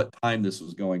for what time this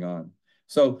was going on.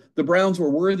 So the Browns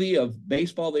were worthy of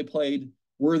baseball they played,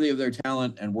 worthy of their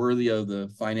talent, and worthy of the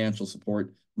financial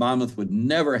support. Monmouth would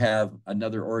never have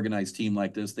another organized team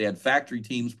like this. They had factory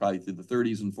teams probably through the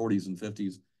 30s and 40s and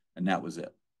 50s, and that was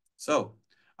it. So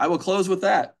I will close with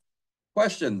that.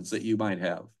 Questions that you might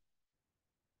have?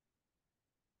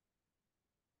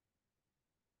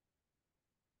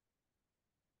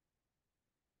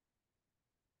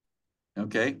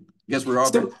 Okay, guess we're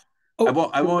all. So, I oh,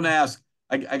 won't. I won't ask.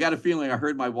 I got a feeling I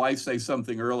heard my wife say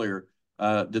something earlier.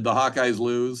 Did the Hawkeyes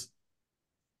lose?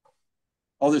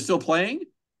 Oh, they're still playing?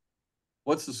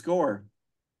 What's the score?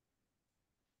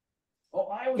 Oh,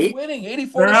 I was winning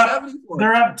 84 They're to up. 74.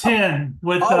 They're up 10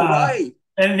 with All right.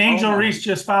 and Angel Oh my. Reese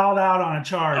just filed out on a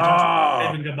charge. I'm Oh.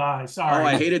 waving goodbye. Oh, Sorry.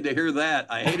 I hated to hear that.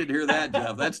 I hated to hear that,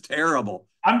 Jeff. That's terrible.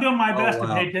 I'm doing my Oh, best to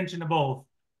wow. pay attention to both.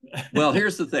 Well,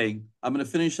 here's the thing. I'm going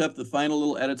to finish up the final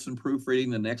little edits and proofreading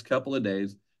the next couple of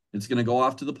days. It's going to go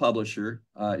off to the publisher.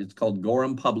 It's called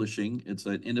Gorham Publishing. It's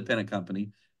an independent company.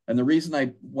 And the reason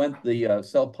I went the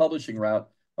self-publishing route,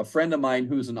 a friend of mine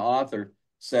who's an author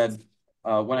said,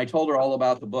 when I told her all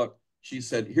about the book, she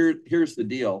said, here's the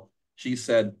deal. She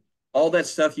said, all that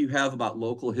stuff you have about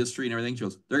local history and everything, she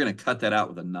goes, they're going to cut that out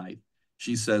with a knife.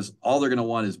 She says, all they're going to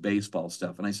want is baseball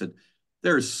stuff. And I said,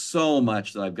 there's so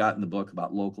much that I've got in the book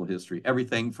about local history.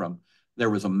 Everything from there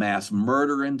was a mass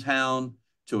murder in town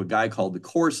to a guy called the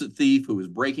corset thief who was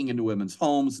breaking into women's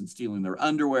homes and stealing their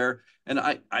underwear. And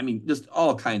I mean, just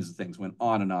all kinds of things went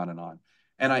on and on and on.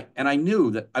 And I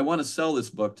knew that I want to sell this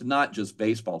book to not just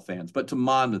baseball fans, but to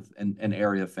Monmouth and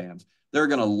area fans. They're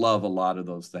going to love a lot of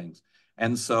those things.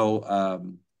 And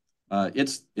so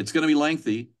it's going to be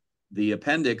lengthy. The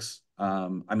appendix,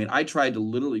 I mean, I tried to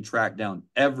literally track down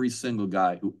every single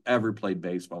guy who ever played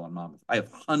baseball in Monmouth. I have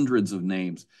hundreds of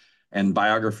names and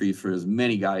biographies for as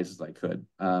many guys as I could.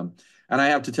 And I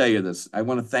have to tell you this, I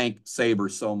want to thank SABR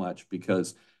so much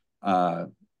because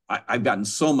I've gotten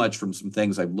so much from some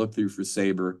things I've looked through for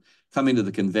SABR. Coming to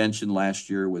the convention last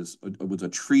year was a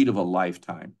treat of a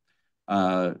lifetime.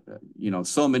 You know,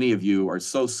 so many of you are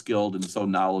so skilled and so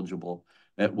knowledgeable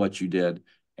at what you did.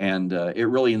 And it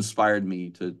really inspired me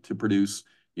to produce,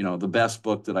 you know, the best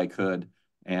book that I could.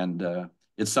 And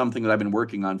it's something that I've been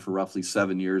working on for roughly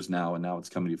 7 years now, and now it's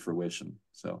coming to fruition.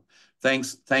 So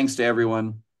thanks to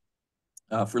everyone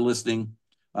for listening.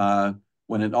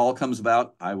 When it all comes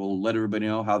about, I will let everybody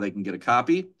know how they can get a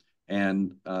copy.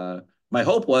 And my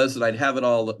hope was that I'd have it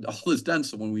all this done,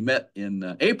 so when we met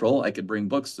in April, I could bring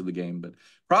books to the game. But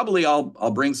probably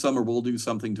I'll bring some, or we'll do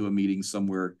something to a meeting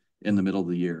somewhere in the middle of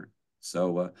the year.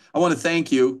 So I want to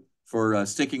thank you for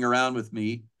sticking around with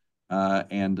me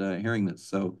and hearing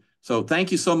this. So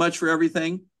thank you so much for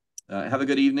everything. Have a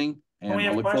good evening, and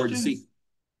I look forward to seeing.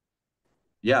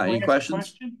 Yeah, any questions?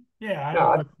 Question? Yeah, I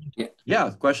have a question.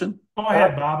 Yeah, question. Go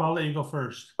ahead, Bob. I'll let you go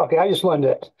first. okay. I just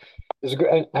wanted to. It's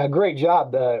a great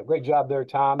job. Great job there,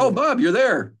 Tom. Oh, Bob, you're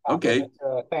there. Okay. It's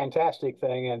a fantastic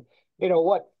thing. And you know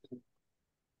what?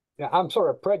 I'm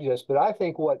sort of prejudiced, but I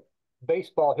think what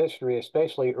baseball history,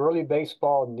 especially early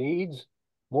baseball, needs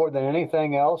more than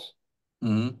anything else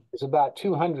is about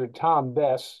 200 Tom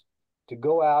Bests to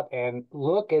go out and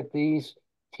look at these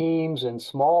teams in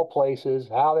small places,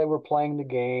 how they were playing the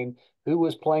game, who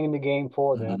was playing the game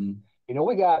for them. You know,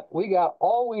 we got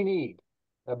all we need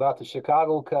about the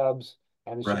Chicago Cubs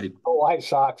and the Chicago White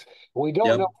Sox. We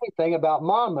don't know anything about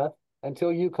Monmouth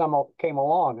until you came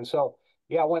along. And so,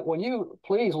 yeah, when you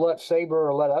please let SABR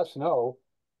or let us know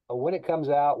when it comes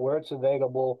out, where it's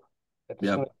available, if it's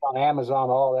going to be on Amazon,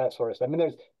 all that sort of stuff. I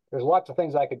mean, there's lots of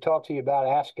things I could talk to you about,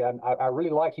 ask you. I really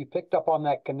like you picked up on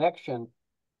that connection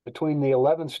between the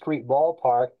 11th Street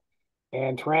ballpark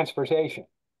and transportation.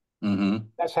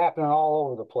 That's happening all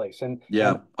over the place. And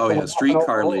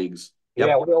streetcar leagues.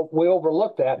 Yeah, we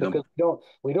overlook that because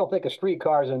we don't think of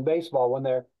streetcars in baseball when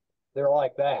they're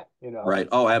like that, you know. Right.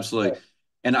 Oh, absolutely.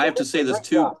 And I have to say this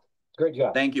too. Great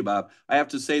job. Thank you, Bob. I have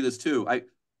to say this too.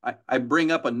 I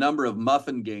bring up a number of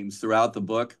muffin games throughout the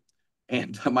book,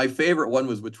 and my favorite one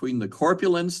was between the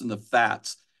corpulents and the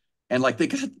fats. And like they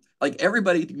got like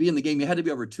everybody to be in the game, you had to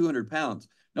be over 200 pounds.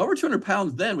 Now over 200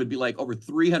 pounds then would be like over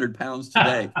 300 pounds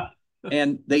today.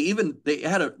 And they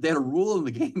had a rule in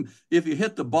the game. If you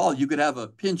hit the ball, you could have a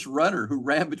pinch runner who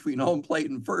ran between home plate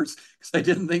and first because they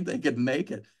didn't think they could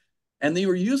make it. And they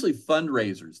were usually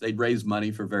fundraisers. They'd raise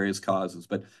money for various causes.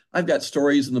 But I've got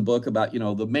stories in the book about, you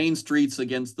know, the main streets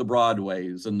against the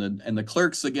Broadways and the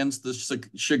clerks against the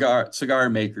cigar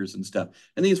makers and stuff.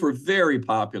 And these were very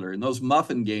popular. And those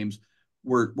muffin games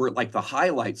were like the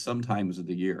highlights sometimes of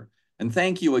the year. And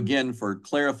thank you again for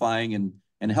clarifying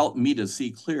and helped me to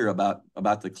see clear about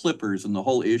the Clippers and the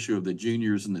whole issue of the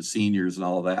juniors and the seniors and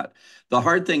all of that. The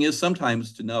hard thing is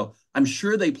sometimes to know, I'm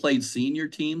sure they played senior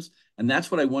teams, and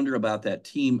that's what I wonder about that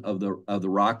team of the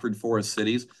Rockford Forest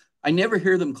Cities. I never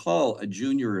hear them call a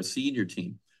junior or a senior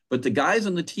team, but the guys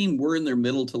on the team were in their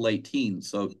middle to late teens.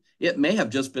 So it may have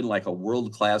just been like a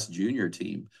world-class junior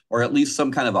team, or at least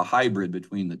some kind of a hybrid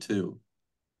between the two.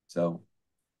 So,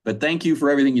 but thank you for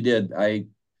everything you did.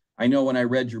 I know when I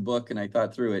read your book and I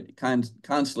thought through it, it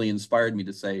constantly inspired me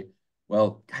to say,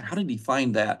 well, God, how did he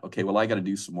find that? Okay, well, I got to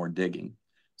do some more digging.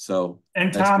 So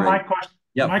And that's Tom, great.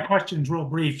 my question's real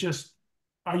brief. Just,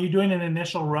 are you doing an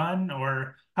initial run,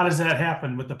 or how does that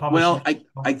happen with the publishing? Well,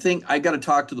 I think I got to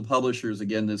talk to the publishers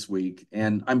again this week,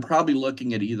 and I'm probably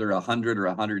looking at either 100 or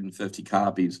 150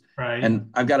 copies. Right. And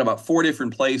I've got about 4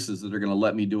 different places that are going to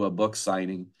let me do a book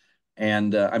signing.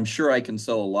 And I'm sure I can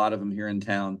sell a lot of them here in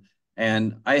town.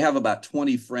 And I have about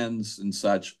 20 friends and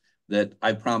such that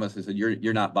I promised. I said,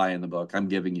 you're not buying the book. I'm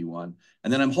giving you one.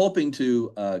 And then I'm hoping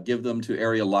to give them to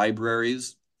area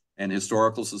libraries and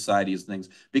historical societies and things,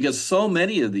 because so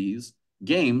many of these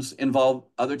games involve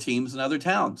other teams and other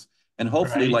towns. And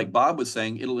hopefully, Right. like Bob was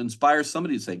saying, it'll inspire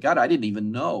somebody to say, God, I didn't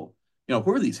even know. You know,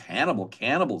 who are these Hannibal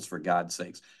cannibals, for God's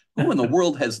sakes? How in the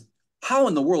world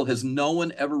has no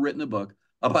one ever written a book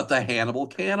about the Hannibal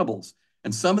cannibals?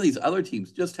 And some of these other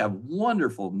teams just have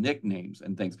wonderful nicknames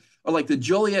and things. Or like the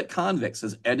Joliet Convicts.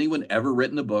 Has anyone ever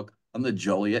written a book on the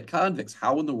Joliet Convicts?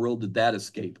 How in the world did that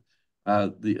escape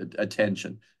the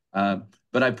attention?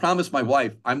 But I promised my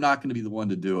wife I'm not going to be the one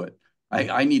to do it.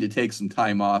 I need to take some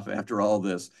time off after all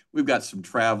this. We've got some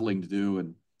traveling to do,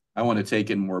 and I want to take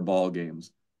in more ball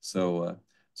games. So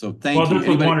thank Well, you. this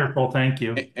was wonderful. Thank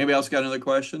you. Anybody else got another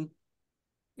question?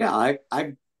 Yeah,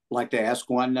 I'd like to ask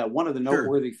one. One of the Sure.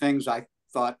 noteworthy things I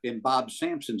thought in Bob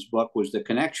Sampson's book was the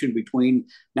connection between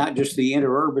not just the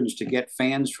interurbans to get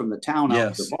fans from the town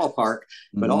out to the ballpark,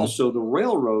 but also the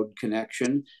railroad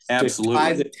connection to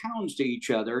tie the towns to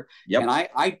each other. Yep. And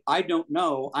I don't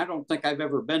know. I don't think I've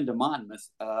ever been to Monmouth.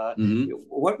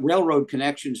 What railroad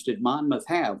connections did Monmouth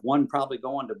have? One probably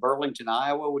going to Burlington,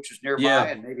 Iowa, which is nearby,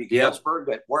 and maybe Galesburg,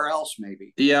 but where else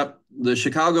maybe? Yep. The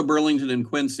Chicago, Burlington, and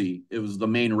Quincy, it was the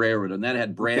main railroad, and that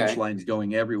had branch lines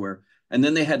going everywhere. And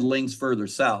then they had links further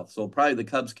south. So probably the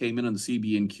Cubs came in on the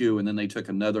CB&Q, and then they took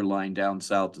another line down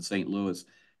south to St. Louis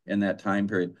in that time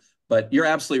period. But you're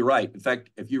absolutely right. In fact,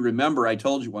 if you remember, I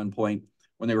told you one point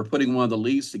when they were putting one of the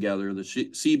leagues together, the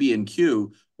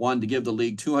CB&Q wanted to give the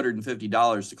league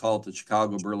 $250 to call it the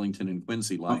Chicago, Burlington, and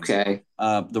Quincy lines. Okay.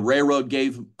 The railroad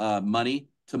gave money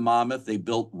to Monmouth. They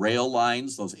built rail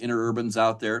lines, those interurbans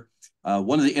out there.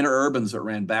 One of the interurbans that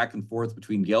ran back and forth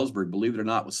between Galesburg, believe it or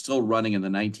not, was still running in the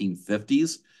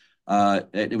 1950s.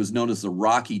 It was known as the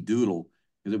Rocky Doodle,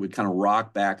 because it would kind of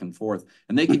rock back and forth.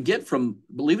 And they could get from,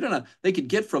 believe it or not, they could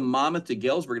get from Monmouth to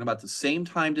Galesburg in about the same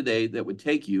time today that would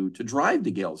take you to drive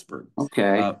to Galesburg.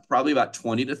 Okay. Probably about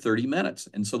 20 to 30 minutes.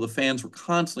 And so the fans were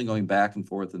constantly going back and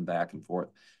forth and back and forth.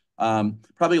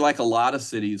 Probably like a lot of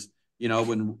cities, you know,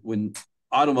 when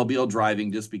automobile driving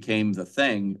just became the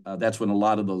thing, that's when a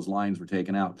lot of those lines were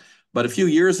taken out. But a few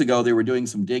years ago, they were doing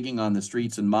some digging on the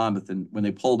streets in Monmouth, and when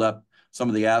they pulled up some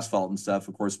of the asphalt and stuff,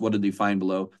 of course, what did they find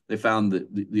below? They found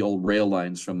the old rail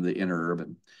lines from the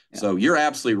interurban. Yeah. So you're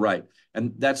absolutely right.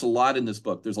 And that's a lot in this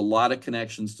book. There's a lot of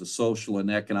connections to social and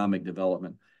economic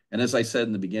development. And as I said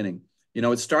in the beginning, you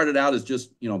know, it started out as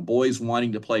just, you know, boys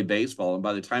wanting to play baseball. And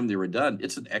by the time they were done,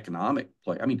 it's an economic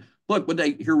play. I mean, look, what did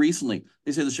I hear recently?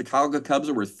 They say the Chicago Cubs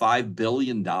are worth $5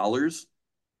 billion,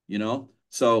 you know?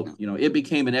 So, you know, it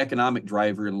became an economic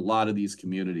driver in a lot of these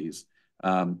communities.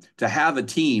 To have a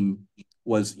team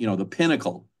was, you know, the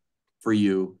pinnacle for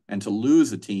you, and to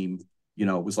lose a team, you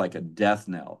know, was like a death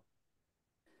knell.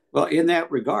 Well, in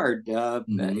that regard,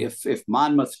 if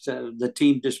Monmouth, the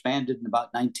team disbanded in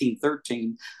about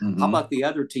 1913, how about the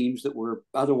other teams that were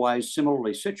otherwise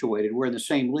similarly situated? We're in the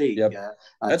same league. Yep.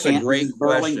 That's Canton, a great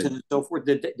Burlington, question. and so forth.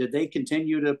 Did they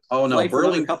continue to play for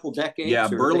another couple decades? Yeah,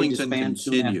 Burlington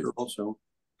continued. Also,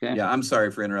 okay. Yeah, I'm sorry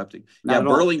for interrupting.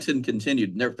 Burlington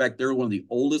continued. In fact, they're one of the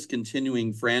oldest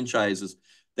continuing franchises.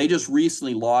 They just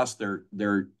recently lost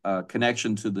their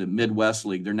connection to the Midwest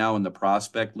League. They're now in the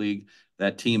Prospect League,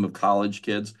 that team of college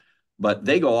kids. But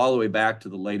they go all the way back to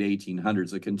the late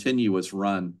 1800s, a continuous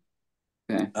run.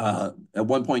 Okay. At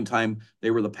one point in time, they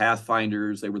were the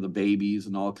Pathfinders, they were the Babies,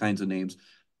 and all kinds of names.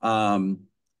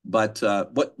 But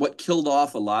what killed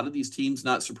off a lot of these teams,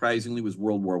 not surprisingly, was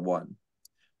World War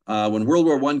I. When World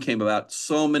War I came about,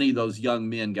 so many of those young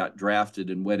men got drafted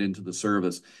and went into the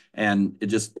service, and it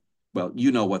just well,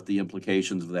 you know what the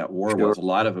implications of that war Sure. was. A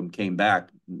lot of them came back.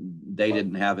 They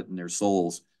didn't have it in their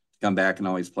souls to come back and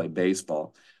always play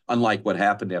baseball, unlike what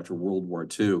happened after World War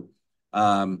II.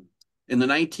 In the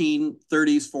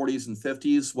 1930s, 40s, and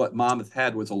 50s, what Monmouth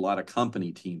had was a lot of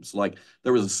company teams. Like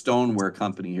there was a stoneware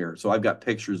company here. So I've got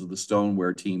pictures of the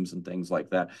stoneware teams and things like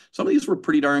that. Some of these were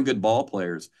pretty darn good ball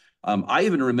players. I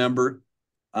even remember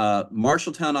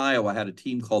Marshalltown, Iowa had a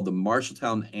team called the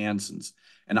Marshalltown Ansons.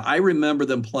 And I remember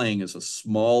them playing as a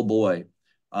small boy.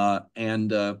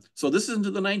 So this is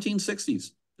into the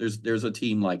 1960s. There's a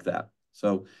team like that.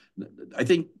 So I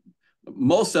think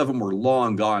most of them were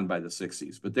long gone by the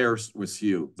 60s, but there was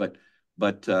few.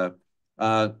 But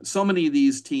so many of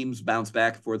these teams bounce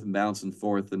back and forth and bounce and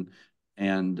forth.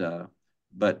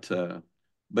 But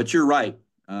you're right.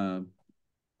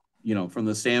 You know, from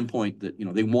the standpoint that, you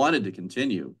know, they wanted to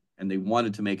continue and they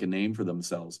wanted to make a name for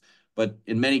themselves. But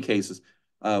in many cases,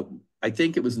 I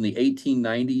think it was in the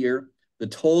 1890 year, the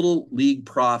total league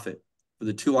profit for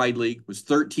the two-eyed league was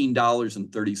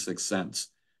 $13.36.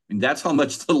 I mean, that's how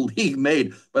much the league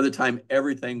made by the time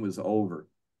everything was over.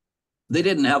 They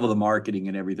didn't have all the marketing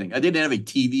and everything. They didn't have any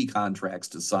TV contracts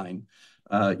to sign,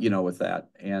 you know, with that.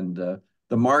 And the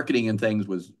marketing and things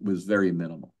was very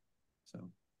minimal. So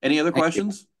any other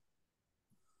questions?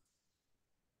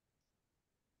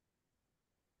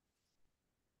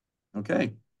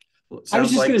 Okay. Well, I was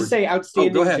just like going to say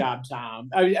outstanding go job, Tom.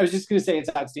 I was just going to say it's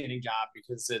outstanding job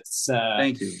because it's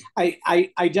thank you.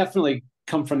 I definitely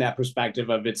come from that perspective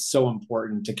of it's so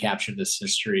important to capture this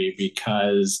history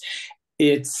because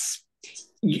it's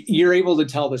you're able to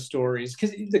tell the stories,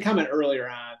 because the comment earlier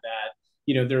on that,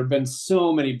 you know, there have been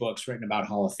so many books written about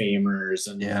Hall of Famers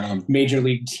and major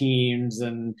league teams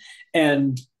and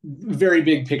very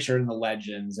big picture in the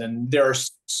legends. And there are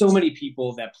so many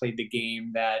people that played the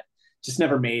game that just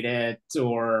never made it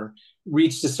or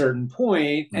reached a certain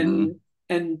point, and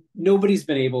nobody's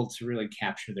been able to really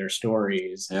capture their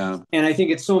stories. And I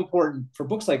think it's so important for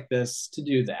books like this to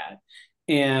do that,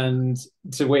 and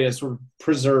it's a way to sort of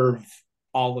preserve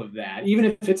all of that, even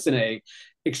if it's in a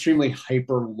extremely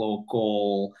hyper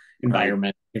local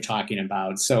environment you're talking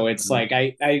about. So it's like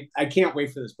I can't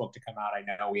wait for this book to come out. I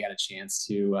know we had a chance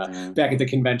to back at the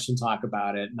convention talk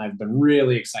about it, and I've been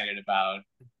really excited about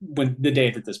when the day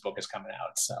that this book is coming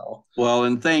out. So well,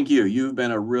 and thank you. You've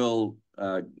been a real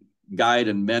guide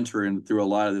and mentor through a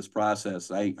lot of this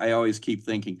process. I always keep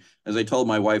thinking, as I told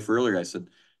my wife earlier, I said,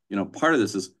 you know, part of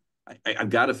this is I've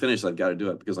got to finish. I've got to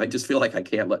do it because I just feel like I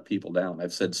can't let people down.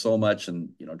 I've said so much and,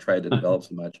 you know, tried to develop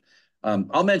so much.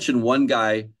 I'll mention one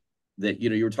guy that, you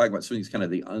know, you were talking about some of these kind of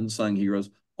the unsung heroes.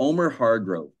 Omer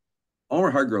Hargrove.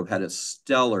 Omer Hargrove had a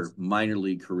stellar minor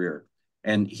league career,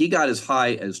 and he got as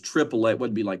high as AAA,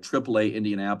 would be like AAA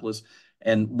Indianapolis.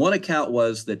 And one account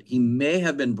was that he may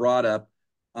have been brought up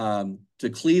to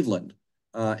Cleveland.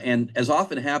 And as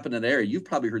often happened in that area, you've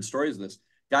probably heard stories of this.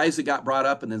 Guys that got brought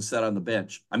up and then sat on the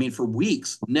bench. I mean, for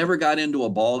weeks, never got into a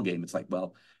ball game. It's like,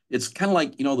 well, it's kind of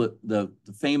like, you know, the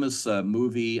famous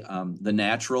movie, The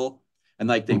Natural, and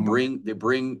like they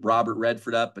bring Robert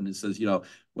Redford up, and it says, you know,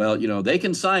 well, you know, they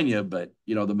can sign you, but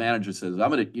you know, the manager says,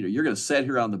 you're gonna sit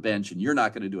here on the bench and you're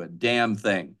not gonna do a damn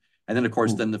thing. And then of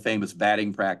course, then the famous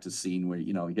batting practice scene where,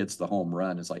 you know, he hits the home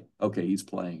run. It's like, okay, he's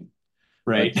playing.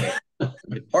 Right.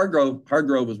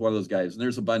 Hargrove was one of those guys, and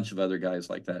there's a bunch of other guys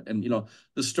like that. And you know,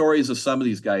 the stories of some of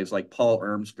these guys, like Paul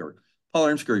Irmsker. Paul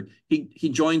Irmsker, he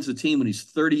joins the team when he's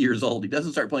 30 years old. He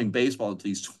doesn't start playing baseball until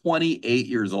he's 28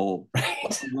 years old.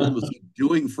 What the world was he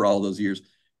doing for all those years?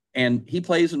 And he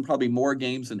plays in probably more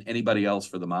games than anybody else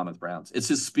for the Monmouth Browns. It's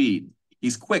his speed.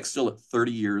 He's quick still at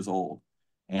 30 years old.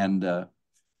 And that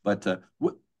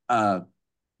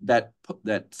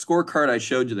scorecard I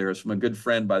showed you there is from a good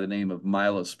friend by the name of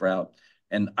Milo Sprout.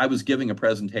 And I was giving a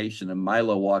presentation, and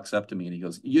Milo walks up to me and he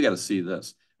goes, "You got to see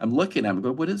this." I'm looking at him,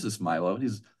 going, "What is this, Milo?" And he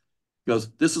goes,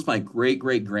 "This is my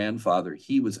great-great-grandfather.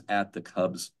 He was at the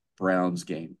Cubs-Browns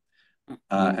game."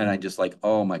 And I just like,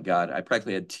 oh my God, I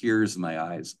practically had tears in my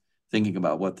eyes thinking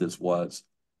about what this was.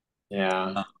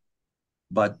 Yeah.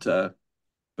 But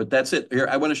that's it. Here,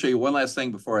 I want to show you one last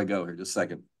thing before I go here, just a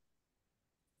second.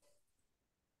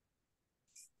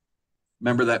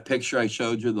 Remember that picture I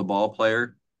showed you, the ball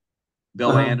player?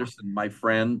 Bill Anderson, my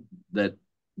friend that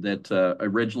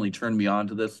originally turned me on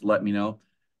to this, let me know.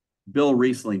 Bill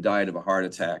recently died of a heart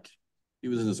attack. He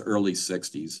was in his early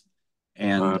 60s.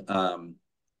 And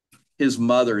his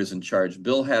mother is in charge.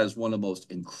 Bill has one of the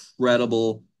most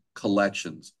incredible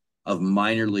collections of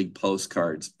minor league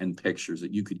postcards and pictures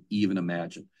that you could even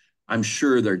imagine. I'm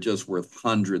sure they're just worth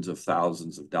hundreds of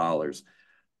thousands of dollars.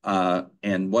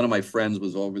 And one of my friends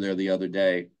was over there the other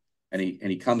day, And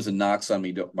he comes and knocks on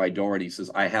my door, and he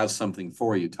says, "I have something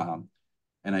for you, Tom."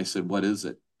 And I said, "What is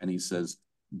it?" And he says,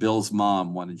 "Bill's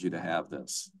mom wanted you to have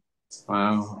this."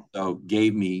 Wow. So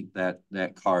gave me that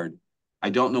card. I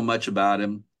don't know much about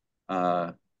him.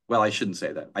 Well, I shouldn't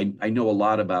say that. I know a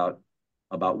lot about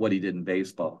what he did in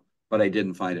baseball, but I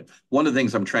didn't find it. One of the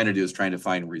things I'm trying to do is trying to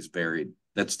find where he's buried.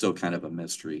 That's still kind of a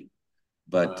mystery.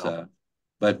 But Wow.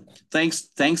 but thanks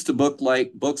to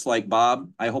books like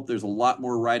Bob, I hope there's a lot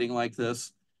more writing like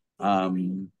this. So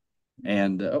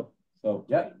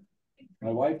yeah, my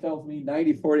wife tells me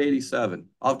 94-87.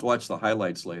 I'll have to watch the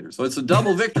highlights later. So it's a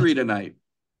double victory tonight.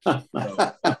 So,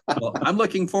 well, I'm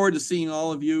looking forward to seeing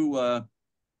all of you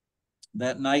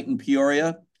that night in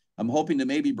Peoria. I'm hoping to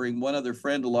maybe bring one other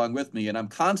friend along with me, and I'm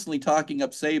constantly talking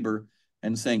up SABR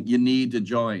and saying you need to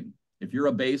join. If you're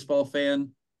a baseball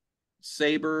fan,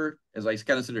 SABR, as I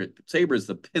consider it, SABR is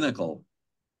the pinnacle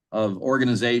of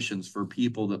organizations for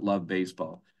people that love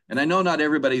baseball. And I know not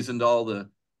everybody's into all the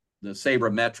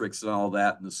SABR metrics and all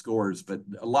that and the scores, but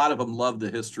a lot of them love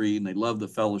the history and they love the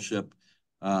fellowship.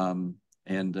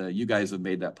 You guys have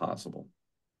made that possible.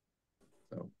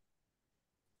 So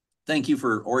thank you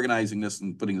for organizing this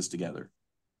and putting this together.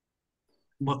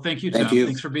 Well, thank you, Tom. Thank you.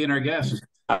 Thanks for being our guest.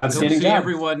 Outstanding See job.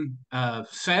 everyone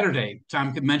Saturday.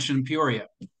 Tom could mention Peoria.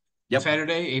 Yep.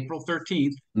 Saturday, April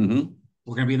 13th. Mm-hmm.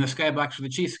 We're going to be in the Skybox for the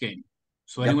Chiefs game.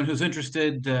 So anyone who's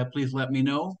interested, please let me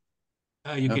know.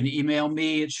 You can email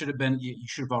me. You should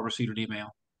have all received an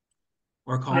email.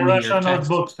 Or call me rush or on those text.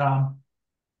 books, Tom.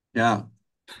 Yeah.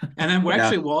 And then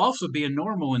we'll also be in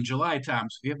Normal in July, Tom.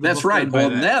 So if you have the That's book right. done by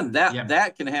Well, then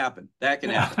that can happen. That can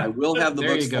Yeah. happen. I will have the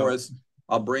There books you go. for us.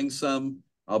 I'll bring some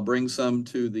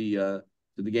to the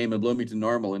game in Bloomington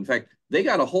Normal. In fact, they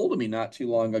got a hold of me not too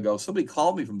long ago. Somebody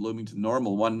called me from Bloomington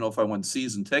Normal, wanted to know if I want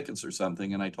season tickets or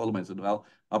something. And I told them, I said, well,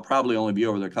 I'll probably only be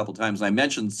over there a couple of times. And I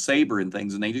mentioned SABR and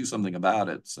things, and they do something about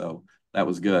it. So that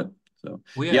was good. So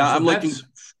I'm looking.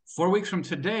 4 weeks from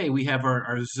today, we have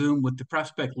our Zoom with the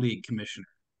Prospect League commissioner.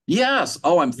 Yes.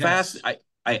 Oh, I'm fast.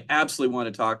 I absolutely want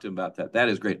to talk to him about that. That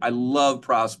is great. I love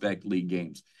Prospect League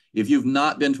games. If you've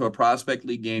not been to a Prospect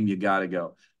League game, you got to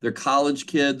go. They're college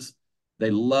kids. They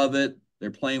love it.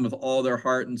 They're playing with all their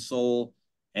heart and soul,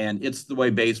 and it's the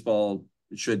way baseball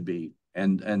should be.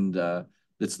 And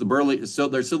it's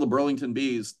they're still the Burlington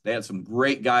Bees. They had some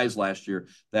great guys last year.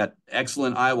 That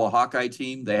excellent Iowa Hawkeye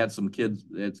team. They had some kids.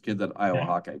 It's kids at Iowa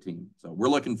Hawkeye team. So we're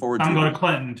looking forward to. I'm going to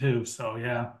Clinton too. So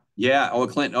yeah. Yeah. Oh,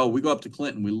 Clinton. Oh, we go up to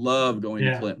Clinton. We love going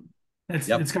to Clinton. It's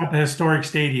got the historic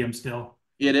stadium still.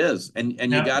 It is. And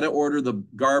you got to order the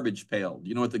garbage pail. Do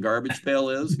you know what the garbage pail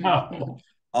is? No.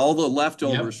 All the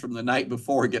leftovers from the night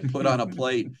before get put on a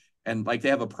plate, and like they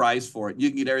have a price for it. You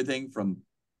can get everything from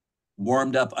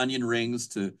warmed up onion rings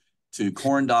to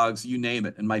corn dogs, you name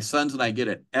it. And my sons and I get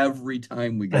it every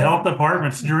time we go. The health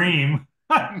department's dream.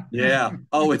 Yeah.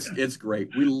 Oh, it's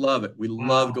great. We love it. We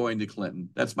love going to Clinton.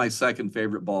 That's my second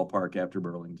favorite ballpark after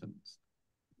Burlington's.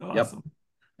 Awesome.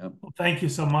 Yep. Well, thank you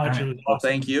so much. Right. It was awesome. Well,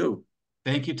 thank you.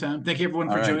 Thank you, Tom. Thank you, everyone,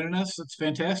 for joining us. It's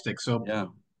fantastic. So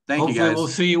thank you, guys. Hopefully we'll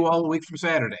see you all a week from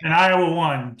Saturday. And Iowa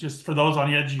won, just for those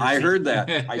on the edge of your seat. I heard that.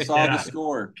 I saw the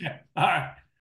score. All right.